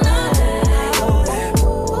in the light.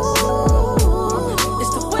 Ooh,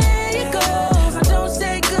 it's the way it goes. I don't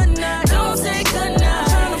say goodnight, don't say goodnight. I'm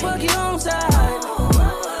trying to fuck you on side.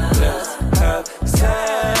 Let's have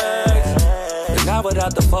sex, but not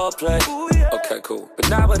without the foreplay. Okay, cool. But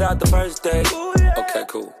not without the first date. Okay,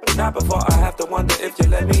 cool. But not before I have to wonder if you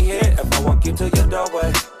let me hit. If I walk you to your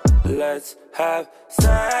doorway, let's have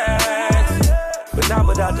sex. But not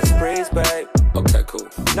without the sprees, babe. Okay, cool.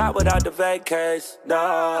 Not without the vacays, no.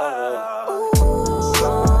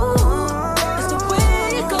 It's the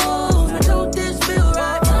way it goes. Now don't this feel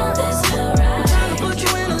right? Don't this feel right? I'm trying to put you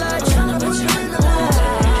in the light. Trying to put you in the light.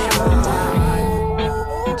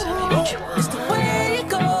 It's the way it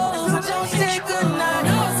goes. I don't say goodnight.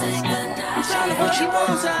 Don't say goodnight. I'm trying to put you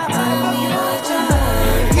on side.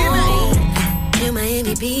 You're my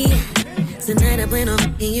MVP. Tonight I plan on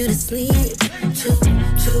making you to sleep.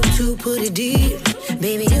 Two, put it deep.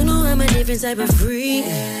 Baby, you know I'm a different type of freak.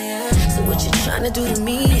 So what you tryna do to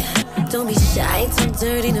me? Don't be shy, too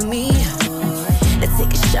dirty to me. Let's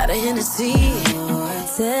take a shot of Hennessy.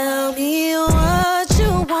 Tell me what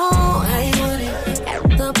you want. How you want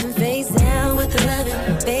it? Up and face down with the loving.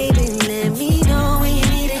 Baby, let me know when you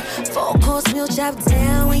need it. 4-course meal chop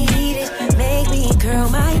down when you need it. Make me curl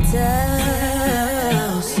my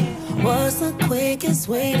toes. What's the quickest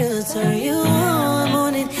way to turn you on?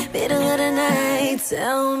 Morning, middle of the night.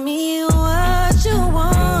 Tell me what you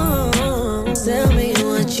want. Tell me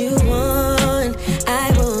what what you want,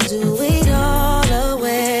 I will do it all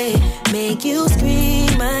away. Make you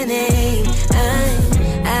scream my name.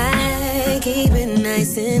 I keep it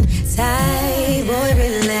nice and tight. Boy,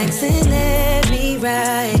 relax and let me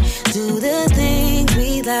ride. Do the things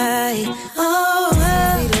we like. Oh,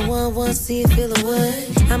 we don't want to see you feel the wood.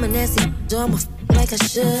 I'm a nasty, I'm a like I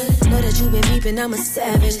should. Know that you been peeping, I'm a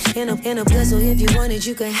savage. In a blood, so if you want it,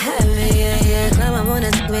 you can have it, yeah, yeah. Climb up on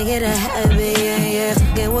that, make it a habit, yeah, yeah.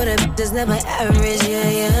 Get what a that's never average, yeah,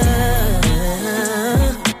 yeah.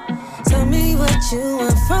 Tell me what you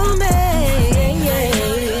want from me, yeah, yeah,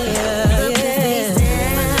 yeah. Put your face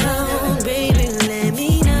down, baby, let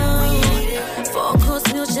me know. 4-course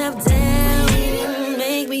meal chop down,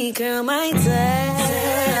 make me curl my toes.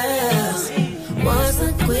 What's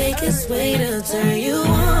the quickest way to turn you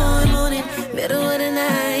on? Morning, middle of the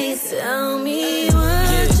night. Tell me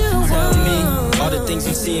what you want. Tell me all the things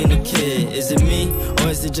you see in the kid. Is it me or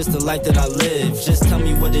is it just the life that I live? Just tell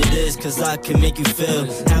me what it is, cause I can make you feel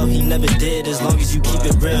how he never did, as long as you keep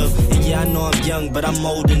it real. And yeah, I know I'm young, but I'm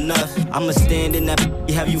old enough. I'ma stand in that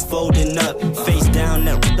have you folding up, face down,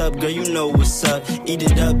 that up, girl, you know what's up. Eat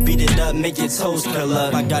it up, beat it up, make your toes curl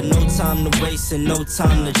up. I got no time to waste and no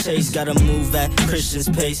time to chase. Gotta move at Christian's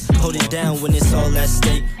pace. Hold it down when it's all at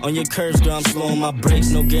stake. On your curves, girl, I'm slowing my brakes.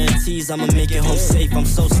 No guarantees, I'ma make it home safe. I'm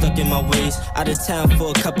so stuck in my ways. Out of town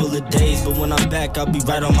for a couple of days, but when I'm back, I'll be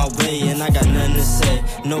right on my way. And I got nothing to say.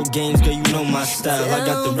 No games, girl, you know my style. I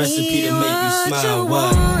got the recipe to make you smile.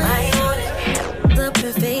 What? I want it. Put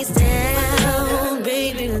your face down,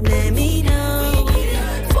 baby, let me know.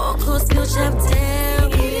 4-course meal chop down,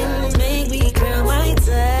 make me curl my toes.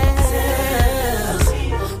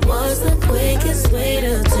 What's the quickest way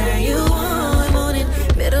to turn you on? Morning,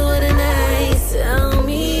 middle of the night. Tell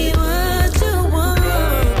me what you want.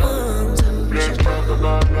 Let's talk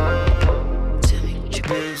about love. Tell me what you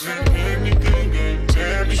want. Anything,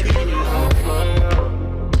 tell me how far.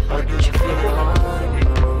 I just feel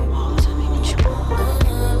hard. Tell me what you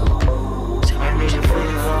want. Tell me what you want.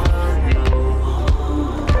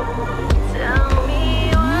 Tell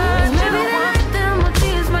me what you want. Them what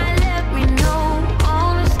tears might let me know.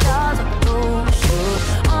 All the stars are close.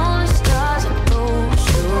 All the stars are close.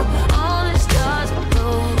 All the stars are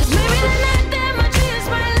close. Maybe the night that my tears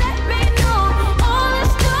might let me know. All the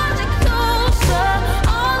stars are closer.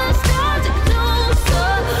 All the stars are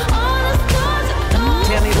closer. All the stars are closer.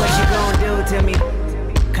 Tell me what you gon' do to me.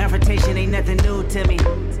 Confrontation ain't nothing new to me.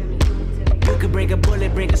 You could bring a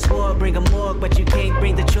bullet, bring a sword, bring a morgue, but you can't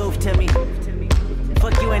bring the truth to me.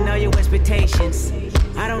 Fuck you and all your expectations.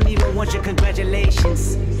 I don't even want your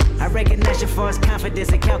congratulations. I recognize your false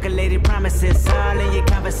confidence and calculated promises all in your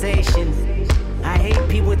conversation. I hate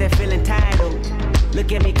people that feel entitled.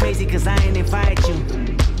 Look at me crazy cause I ain't invite you.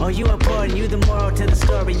 Oh, you important, you the moral to the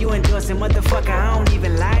story. You endorsing, motherfucker, I don't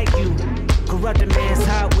even like you. Corrupt a man's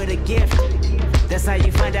heart with a gift. That's how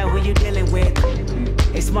you find out who you dealing with.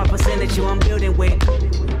 A smart percentage you I'm building with.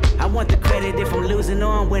 I want the credit if I'm losing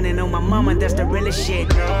or I'm winning. On my mama, that's the realest shit.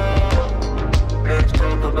 Let's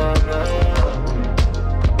talk about love.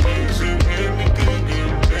 Is it anything,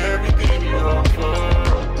 everything you offer?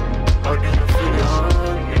 How do you feel it hard?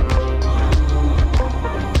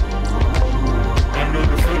 I know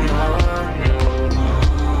you feel it hard.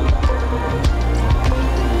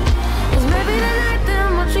 Maybe the night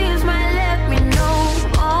that my dreams might let me know.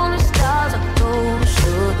 All the stars are close.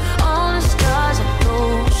 All the stars are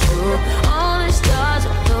close. All the stars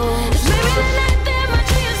are close. Maybe the night that my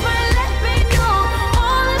dreams might let me know.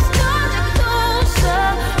 All the stars are closer.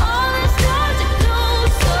 All the stars are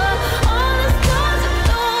closer. All the stars are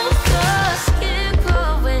closer. Skin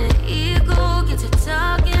cold when the ego gets to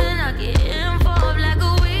talking. I get involved like a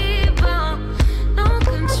rebound. No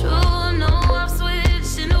control, no off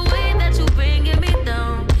switch in the way that you bringing me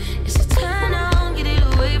down. It's a turn on, get it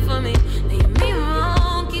away from me. Leave me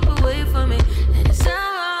wrong, keep away from me. And it's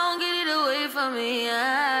not wrong, get it away from me.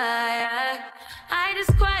 I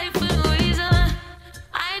just cry for no reason.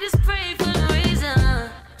 I just pray for no reason.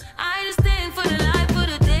 I just think for the life, for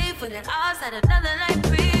the day, for that outside another night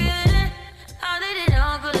breathing. How did it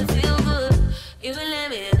all gonna feel good? You can let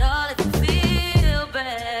me in all if you feel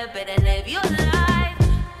bad. Better live your life.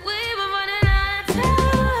 We've been running out of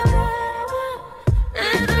time.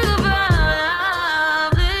 Let's talk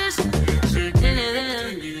about this.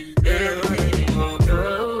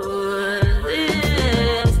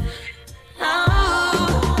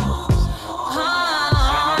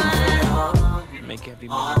 Make every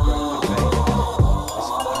moment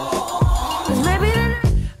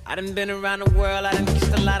I done been around the world, I done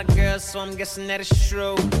kissed a lot of girls, so I'm guessing that it's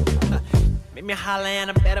true. Make me holler and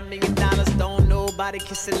I bet $1 million. Don't nobody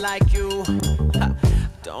kiss it like you.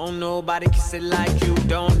 Don't nobody kiss it like you.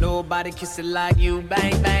 Don't nobody kiss it like you.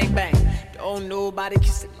 Bang, bang, bang. Don't nobody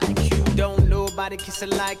kiss it like you. Don't nobody kiss it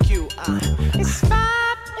like you. It's 5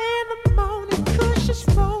 in the morning, Kush is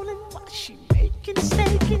rolling while she making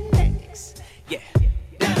steak and eggs. Yeah.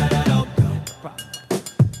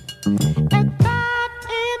 At 5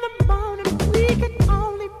 in the morning, we can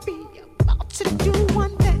only be about to do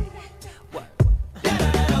one thing. What?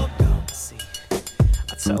 See,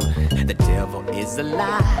 I told her the devil is a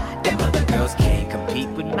lie. Them other girls can't compete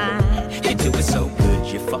with mine. You do it so good,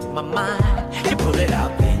 you fuck my mind. You pull it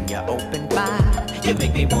out, then you open wide. You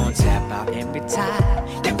make me want to tap out every time.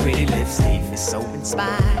 Your pretty lips leave me so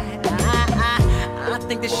inspired. I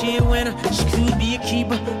think that she a winner. She could be a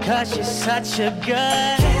keeper, cause she's such a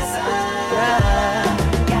good kisser.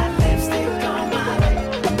 Got lipstick on my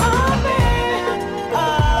lip. Oh, baby.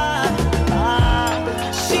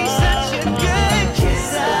 She's such a good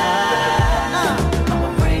kisser. I'ma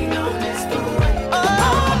rain on this parade.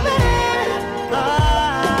 Oh, baby.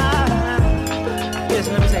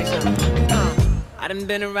 Listen, let me tell you something. I done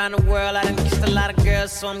been around the world. I done kissed a lot of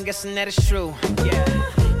girls, so I'm guessing that it's true. Yeah.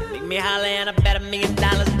 Me holler and I bet $1 million.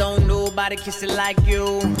 Don't nobody kiss it like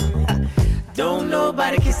you. Don't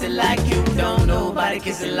nobody kiss it like you. Don't nobody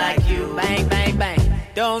kiss it like you. Bang, bang, bang.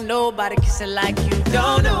 Don't nobody kiss it like you.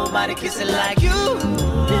 Don't nobody kiss it like you.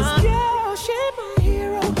 This girl, she my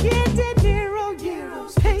hero. Get De Niro,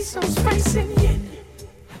 euros, pesos, francs, and yen.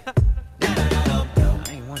 I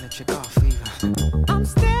ain't wanna check off either. I'm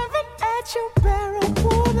staring at your barrel.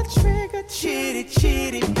 Pull the trigger. Chitty,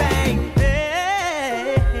 chitty, bang, bang.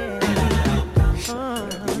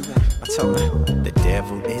 I told her the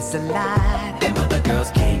devil is a lie. Them other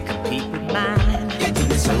girls can't compete with mine. You do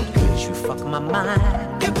it so good, you fuck my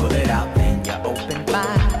mind. You pull it out, then you open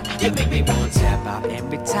wide. You make me want to tap out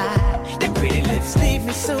every time. Your pretty lips leave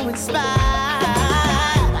me so inspired.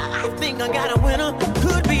 I think I got a winner,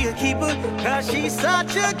 could be a keeper, cause she's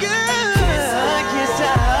such a good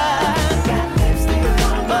kisser. Got lipstick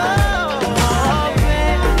on my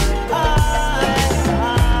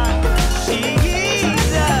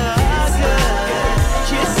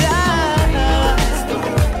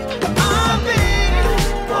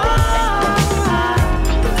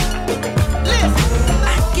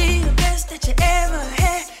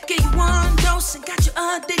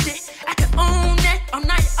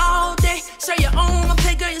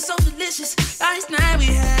last night we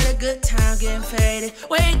had a good time getting faded.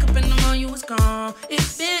 Wake up in the morning, you was gone.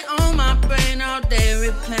 It's been on my brain all day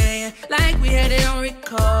replaying, like we had it on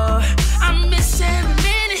record. I miss every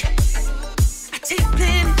minute. I take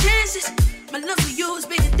plenty chances. My love for you is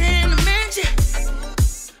bigger than a mansion,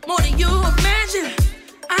 more than you imagine.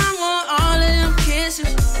 I want all of them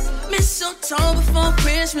kisses. Mistletoe before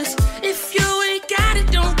Christmas. If you ain't got it,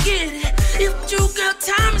 don't get it. If you got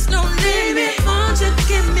time, it's no limit. Won't you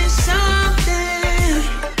give me something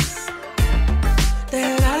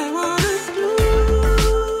that I wanna do?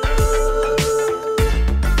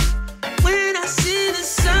 When I see the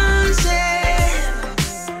sunset,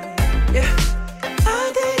 yeah,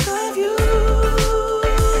 I think of you.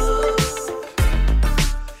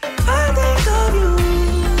 I think of you.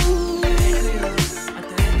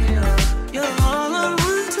 You're all I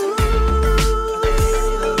want to.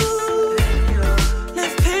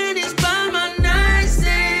 Left panties by my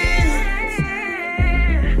nightstand.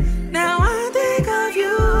 Now I think of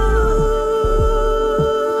you.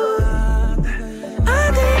 I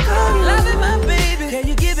think of you. Loving my baby. Yeah,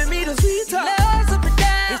 you giving me the sweet talk. Love's up and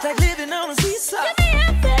down. It's like living on a seesaw. Give me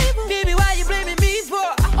a favor. Baby, why you blaming me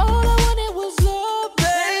for? All I wanted was love,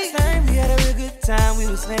 babe. Last time we had a real good time. We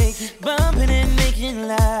was naked, bumping and making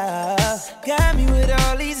love. Got me with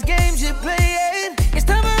all these games you're playing. It's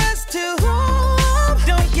time for us to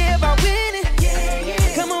don't care about winning.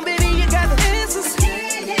 Come on, baby, you got the answers.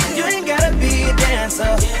 You ain't gotta be a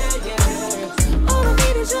dancer. All I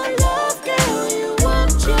need is your love, girl. You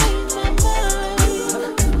won't change my mind.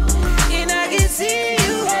 And I can see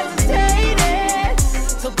you hesitating.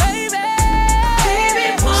 So, baby,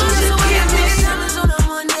 won't you give me summers on a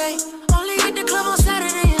Monday? Only hit the club on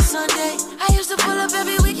Saturday and Sunday. I used to pull up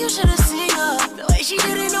every week, you should've seen her. The way she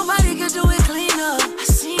did it, nobody could do it cleaner. I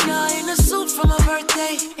seen her in a suit for my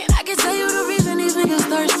birthday, and I can tell you the reason these niggas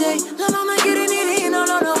thirsty. La mama getting it in on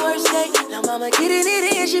the worst day. La mama getting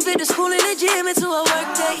it in, she fit the school and the gym into a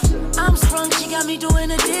work day. I'm sprung, she got me doing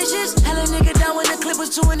the dishes. Hella nigga down when the clip was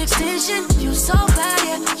to an extension. You so bad,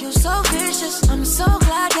 yeah, you so vicious. I'm so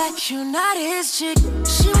glad that you not his chick.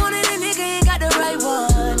 She wanted a nigga, ain't got the right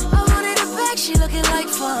one. I wanted her back, she looking like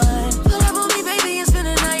fun. Pull up on me, baby, and spend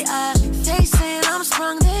the night. I face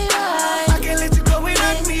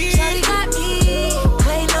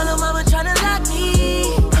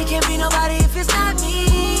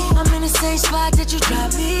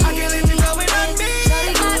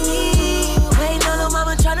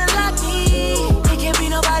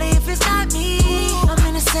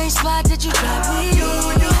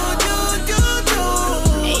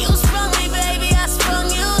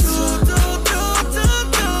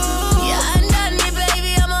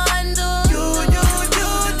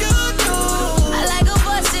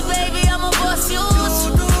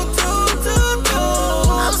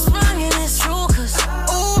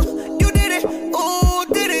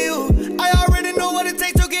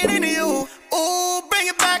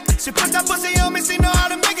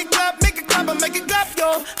top, I make it clap,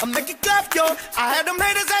 yo. I make it clap, yo. I had them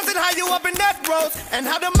haters asking how you up in that road, and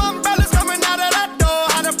how them umbrellas coming out of that door,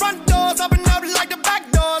 how the front doors open up like the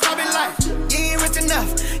back doors. I be like, you ain't rich enough.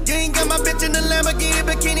 You ain't got my bitch in the Lamborghini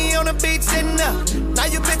bikini on the beach sitting up. Now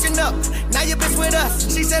you bitching up. Now you bitch with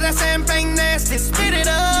us. She said that champagne nasty. Spit it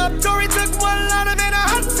up. Tory took one line and made a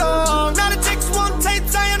hot song. Now the chicks want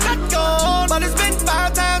tapes, I am not gone. But it's been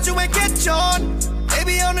 5 times you ain't catch on.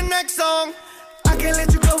 Baby on the next song. I can't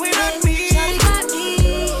let you go without me. Shawty got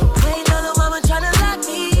me. Waiting on a woman tryna lock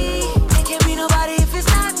me. There can't be nobody if it's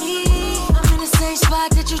not me. I'm in the same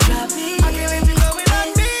spot that you dropped me. I can't let you go without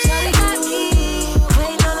me. Shawty got me.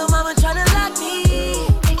 Waiting on a woman tryna lock me.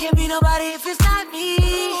 There can't be nobody if it's not me.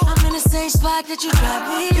 I'm in the same spot that you dropped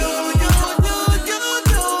me.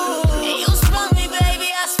 And you sprung me, baby.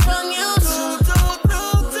 I sprung you too.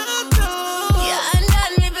 Yeah,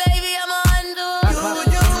 undone me, baby. I'm a undo.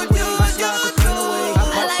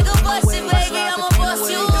 I like a bossy, baby. I'm a boss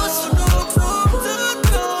you.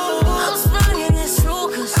 I'm sprung in this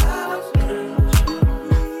ruckus.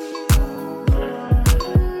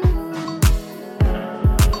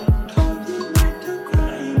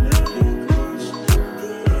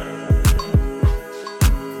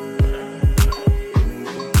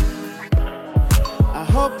 I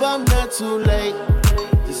hope I'm not too late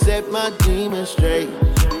to set my demons straight.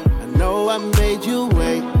 I know I made you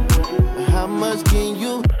wait, but how much can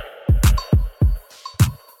you?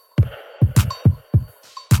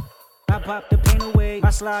 I pop the pain away, I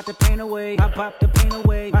slide the pain away. I pop the pain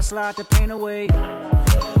away, I slide the pain away.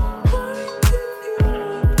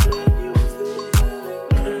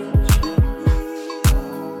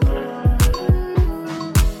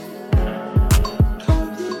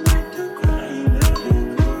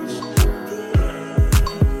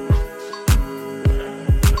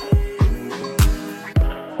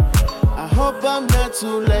 I hope I'm not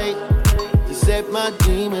too late to set my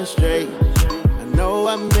demons straight. I know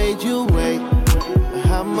I made you wait, but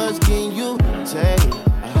how much can you take?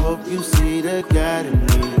 I hope you see the God in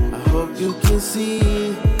me. I hope you can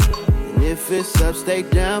see. And if it's up, stay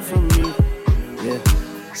down for me. Yeah.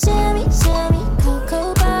 Shimmy, shimmy,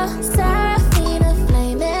 cocoa bar, Serafina,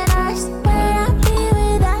 flaming ice. Where I be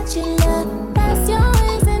without you, love? That's your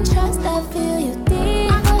wings and trust. I feel you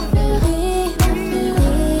deep. I feel deep. I feel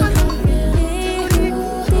deep. I feel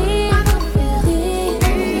deep. I feel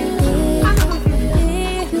deep. I feel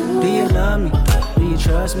deep. Do you love me? Do you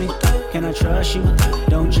trust me? Can I trust you?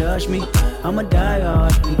 Don't judge me. I'ma die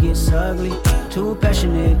hard, it gets ugly. Too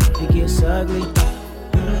passionate, it gets ugly.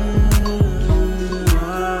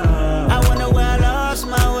 I wonder where I lost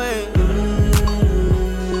my way.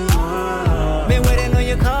 Been waiting on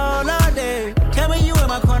your call all day. Tell me you in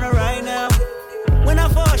my corner right now. When I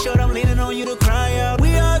fall short, I'm leaning on you to cry out.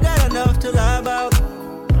 We all got enough to lie about.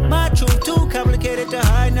 My truth too complicated to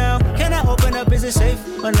hide now. Can I open up? Is it safe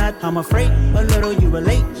or not? I'm afraid a little you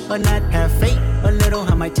relate or not. Have faith a little.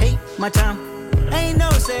 I might take my time. Ain't no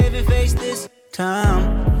saving face this time.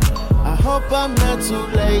 I hope I'm not too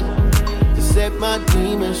late to set my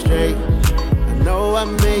demons straight. I know I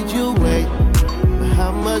made you wait, but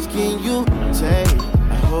how much can you take?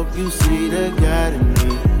 I hope you see the God in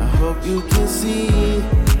me. I hope you can see.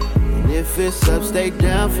 And if it's up, stay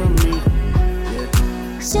down for me.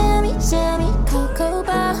 Shimmy, shimmy, cocoa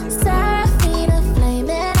bar, Serafina,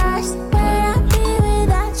 flaming ice. Where I be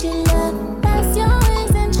without you, love? That's your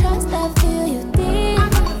wings and trust. I feel you deep. I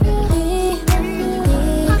feel deep. I feel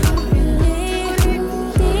deep. I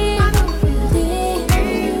feel deep.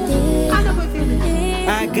 I feel deep. I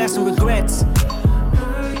got some regrets,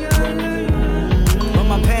 but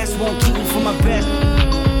my past won't keep me from my best.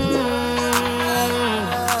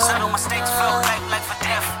 Some of my mistakes felt like for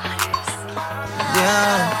death.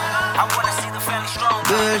 Yeah. I wanna see the family strong.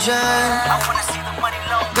 Girl shine. I wanna see the money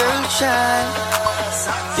long. Girl shine.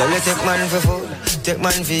 Yeah, let's take man for food. Take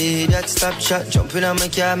man for that stop chat. Jumping on my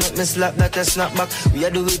car, make me slap that a snap back. We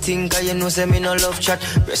are do we think, cause you know say me no love chat.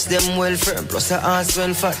 Breast them well firm, plus the ass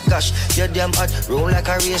well fat. Gosh, you're damn hot, roll like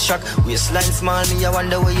a race track. Waistline small, me I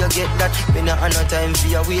wonder where you get that. Me not have no time for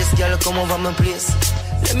your waist, girl, come over my place.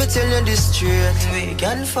 Let me tell you this straight. We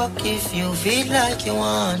can fuck if you feel like you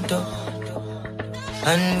want to.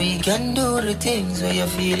 And we can do the things where you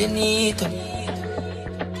feel you need to.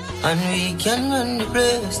 And we can run the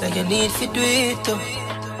place like you need to do it too.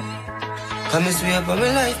 Come and swear for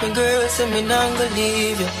my life, my girl, say me not gonna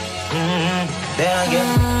leave you. Then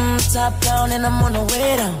again. Top down and I'm on the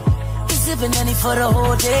way down. We sipping any for the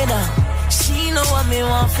whole day now. She know what me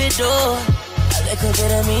want for do. A little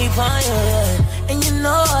bit of me for you, yeah. And you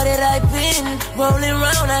know that I've been rolling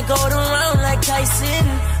round, I go around like Tyson.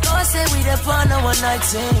 No, I say we the fun of one night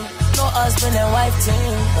thing. No, no husband and wife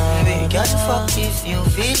thing. We can fuck if you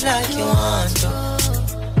feel like you want to,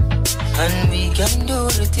 and we can do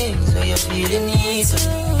the things where you feel you need to,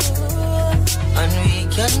 and we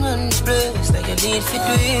can run the place that you need to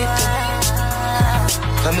do it.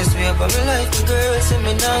 Come and swear by my life, the girl say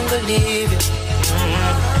me not gonna leave you.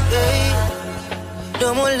 Hey,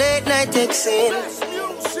 no more late night texting,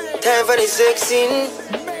 time for the sexing.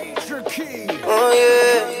 Oh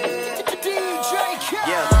yeah.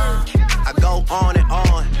 Yeah, I go on and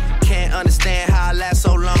on. Can't understand how I last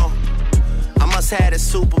so long. I must have the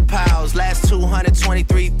superpowers. Last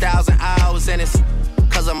 223,000 hours. And it's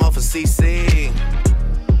cause I'm off of CC.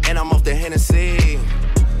 And I'm off the Hennessy.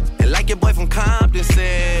 And like your boy from Compton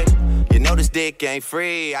said, you know this dick ain't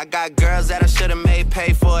free. I got girls that I should've made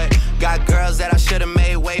pay for it. Got girls that I should've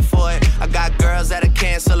made wait for it. I got girls that'll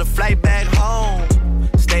cancel a flight back home.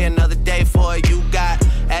 Stay another day for it. You got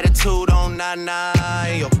attitude on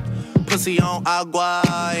 99, yo. Pussy on agua,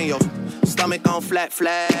 and yo. Stomach on flat,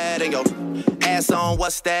 and yo. Ass on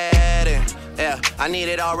what's that? And yeah, I need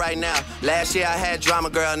it all right now. Last year I had drama,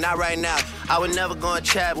 girl, not right now. I would never go and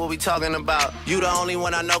chat what we talking about. You the only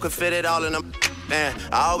one I know can fit it all in a man.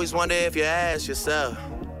 I always wonder if you ask yourself,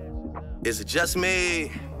 is it just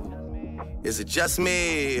me? Is it just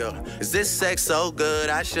me? Or is this sex so good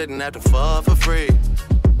I shouldn't have to fuck for free?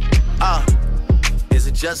 Is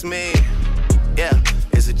it just me? Yeah,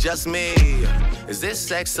 is it just me? Is this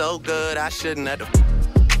sex so good I shouldn't have to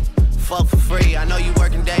fuck for free? I know you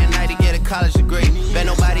working day and night to get a college degree. Bet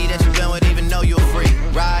nobody that you been with even know you're free,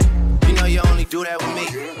 right? You know you only do that with me,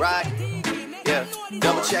 right? Yeah,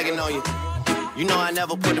 double checking on you. You know I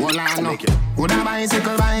never put the to make it. Would a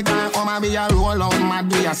bicycle bike and come and be a roll out mad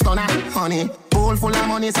be a stunner, honey. Pool full of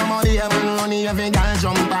money, somebody have money. Every girl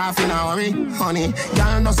jump off in a hurry, honey.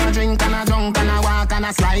 Girl does a drink and a drunk and a walk and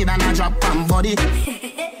a slide and a drop and body.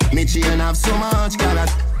 Me chain have so much carrot,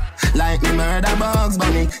 like me murder Bugs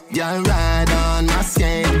Bunny. Girl ride on my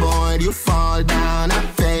skateboard, you fall down, I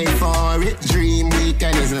pay for it. Dream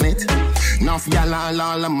weekend, isn't it? Enough y'all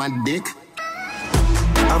all on my dick.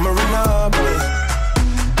 I'm a runner boy.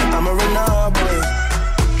 I'm a runner boy.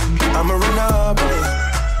 I'm a runner boy.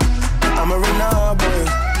 I'm a runner boy.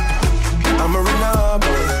 I'm a runner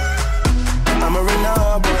boy. I'm a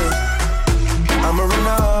runner boy. I'm a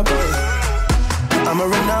runner boy. I'm a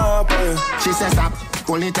runner boy. She says stop,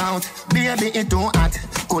 pull it out, baby it too hot.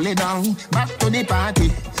 Cool it down, back to the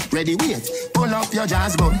party. Ready, wait, pull up your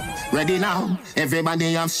jazz boy. Ready now,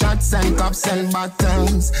 everybody have shots and cups and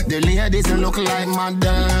bottles. The ladies look like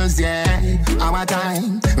models, yeah. Our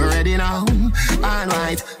time, ready now.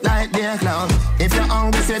 Alright, like their club. If you're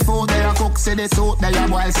hungry, say food, they are cook, say the soup, they are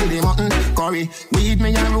boil, see the mutton, curry. Weed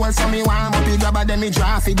me and roll, so me warm up, you grab a them, me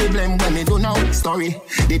draft, the blame when me do no story.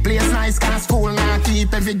 The place nice, cause school now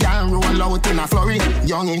keep every girl roll out in a flurry.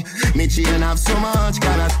 Youngie, me chain have so much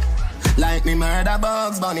carrot, like me murder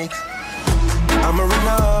Bugs Bunny. I'm a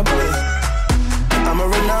runner boy. I'm a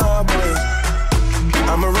runner boy.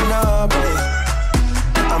 I'm a runner boy.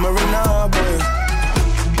 I'm a runner boy.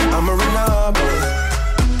 I'm a runner boy.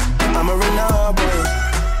 I'm a runner boy.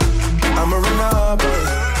 I'm a runner boy.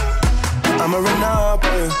 I'm a runner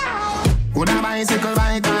boy. Would a bicycle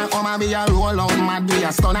bike and come and be a roll out mad be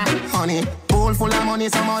a stunner, honey. Pool full of money,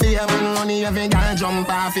 somebody have money. Every girl jump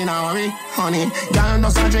off in a hurry, honey. Girl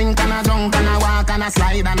does a drink and a drunk and a walk and a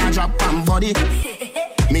slide and a drop and body.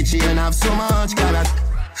 Me chain have so much carrot,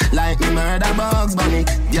 like me murder Bugs Bunny.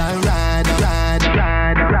 Girl ride.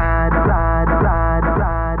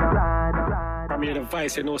 From your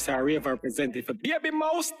device, you know, sir, Rave represented for Baby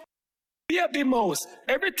Mouse. Baby Mouse,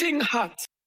 everything hot.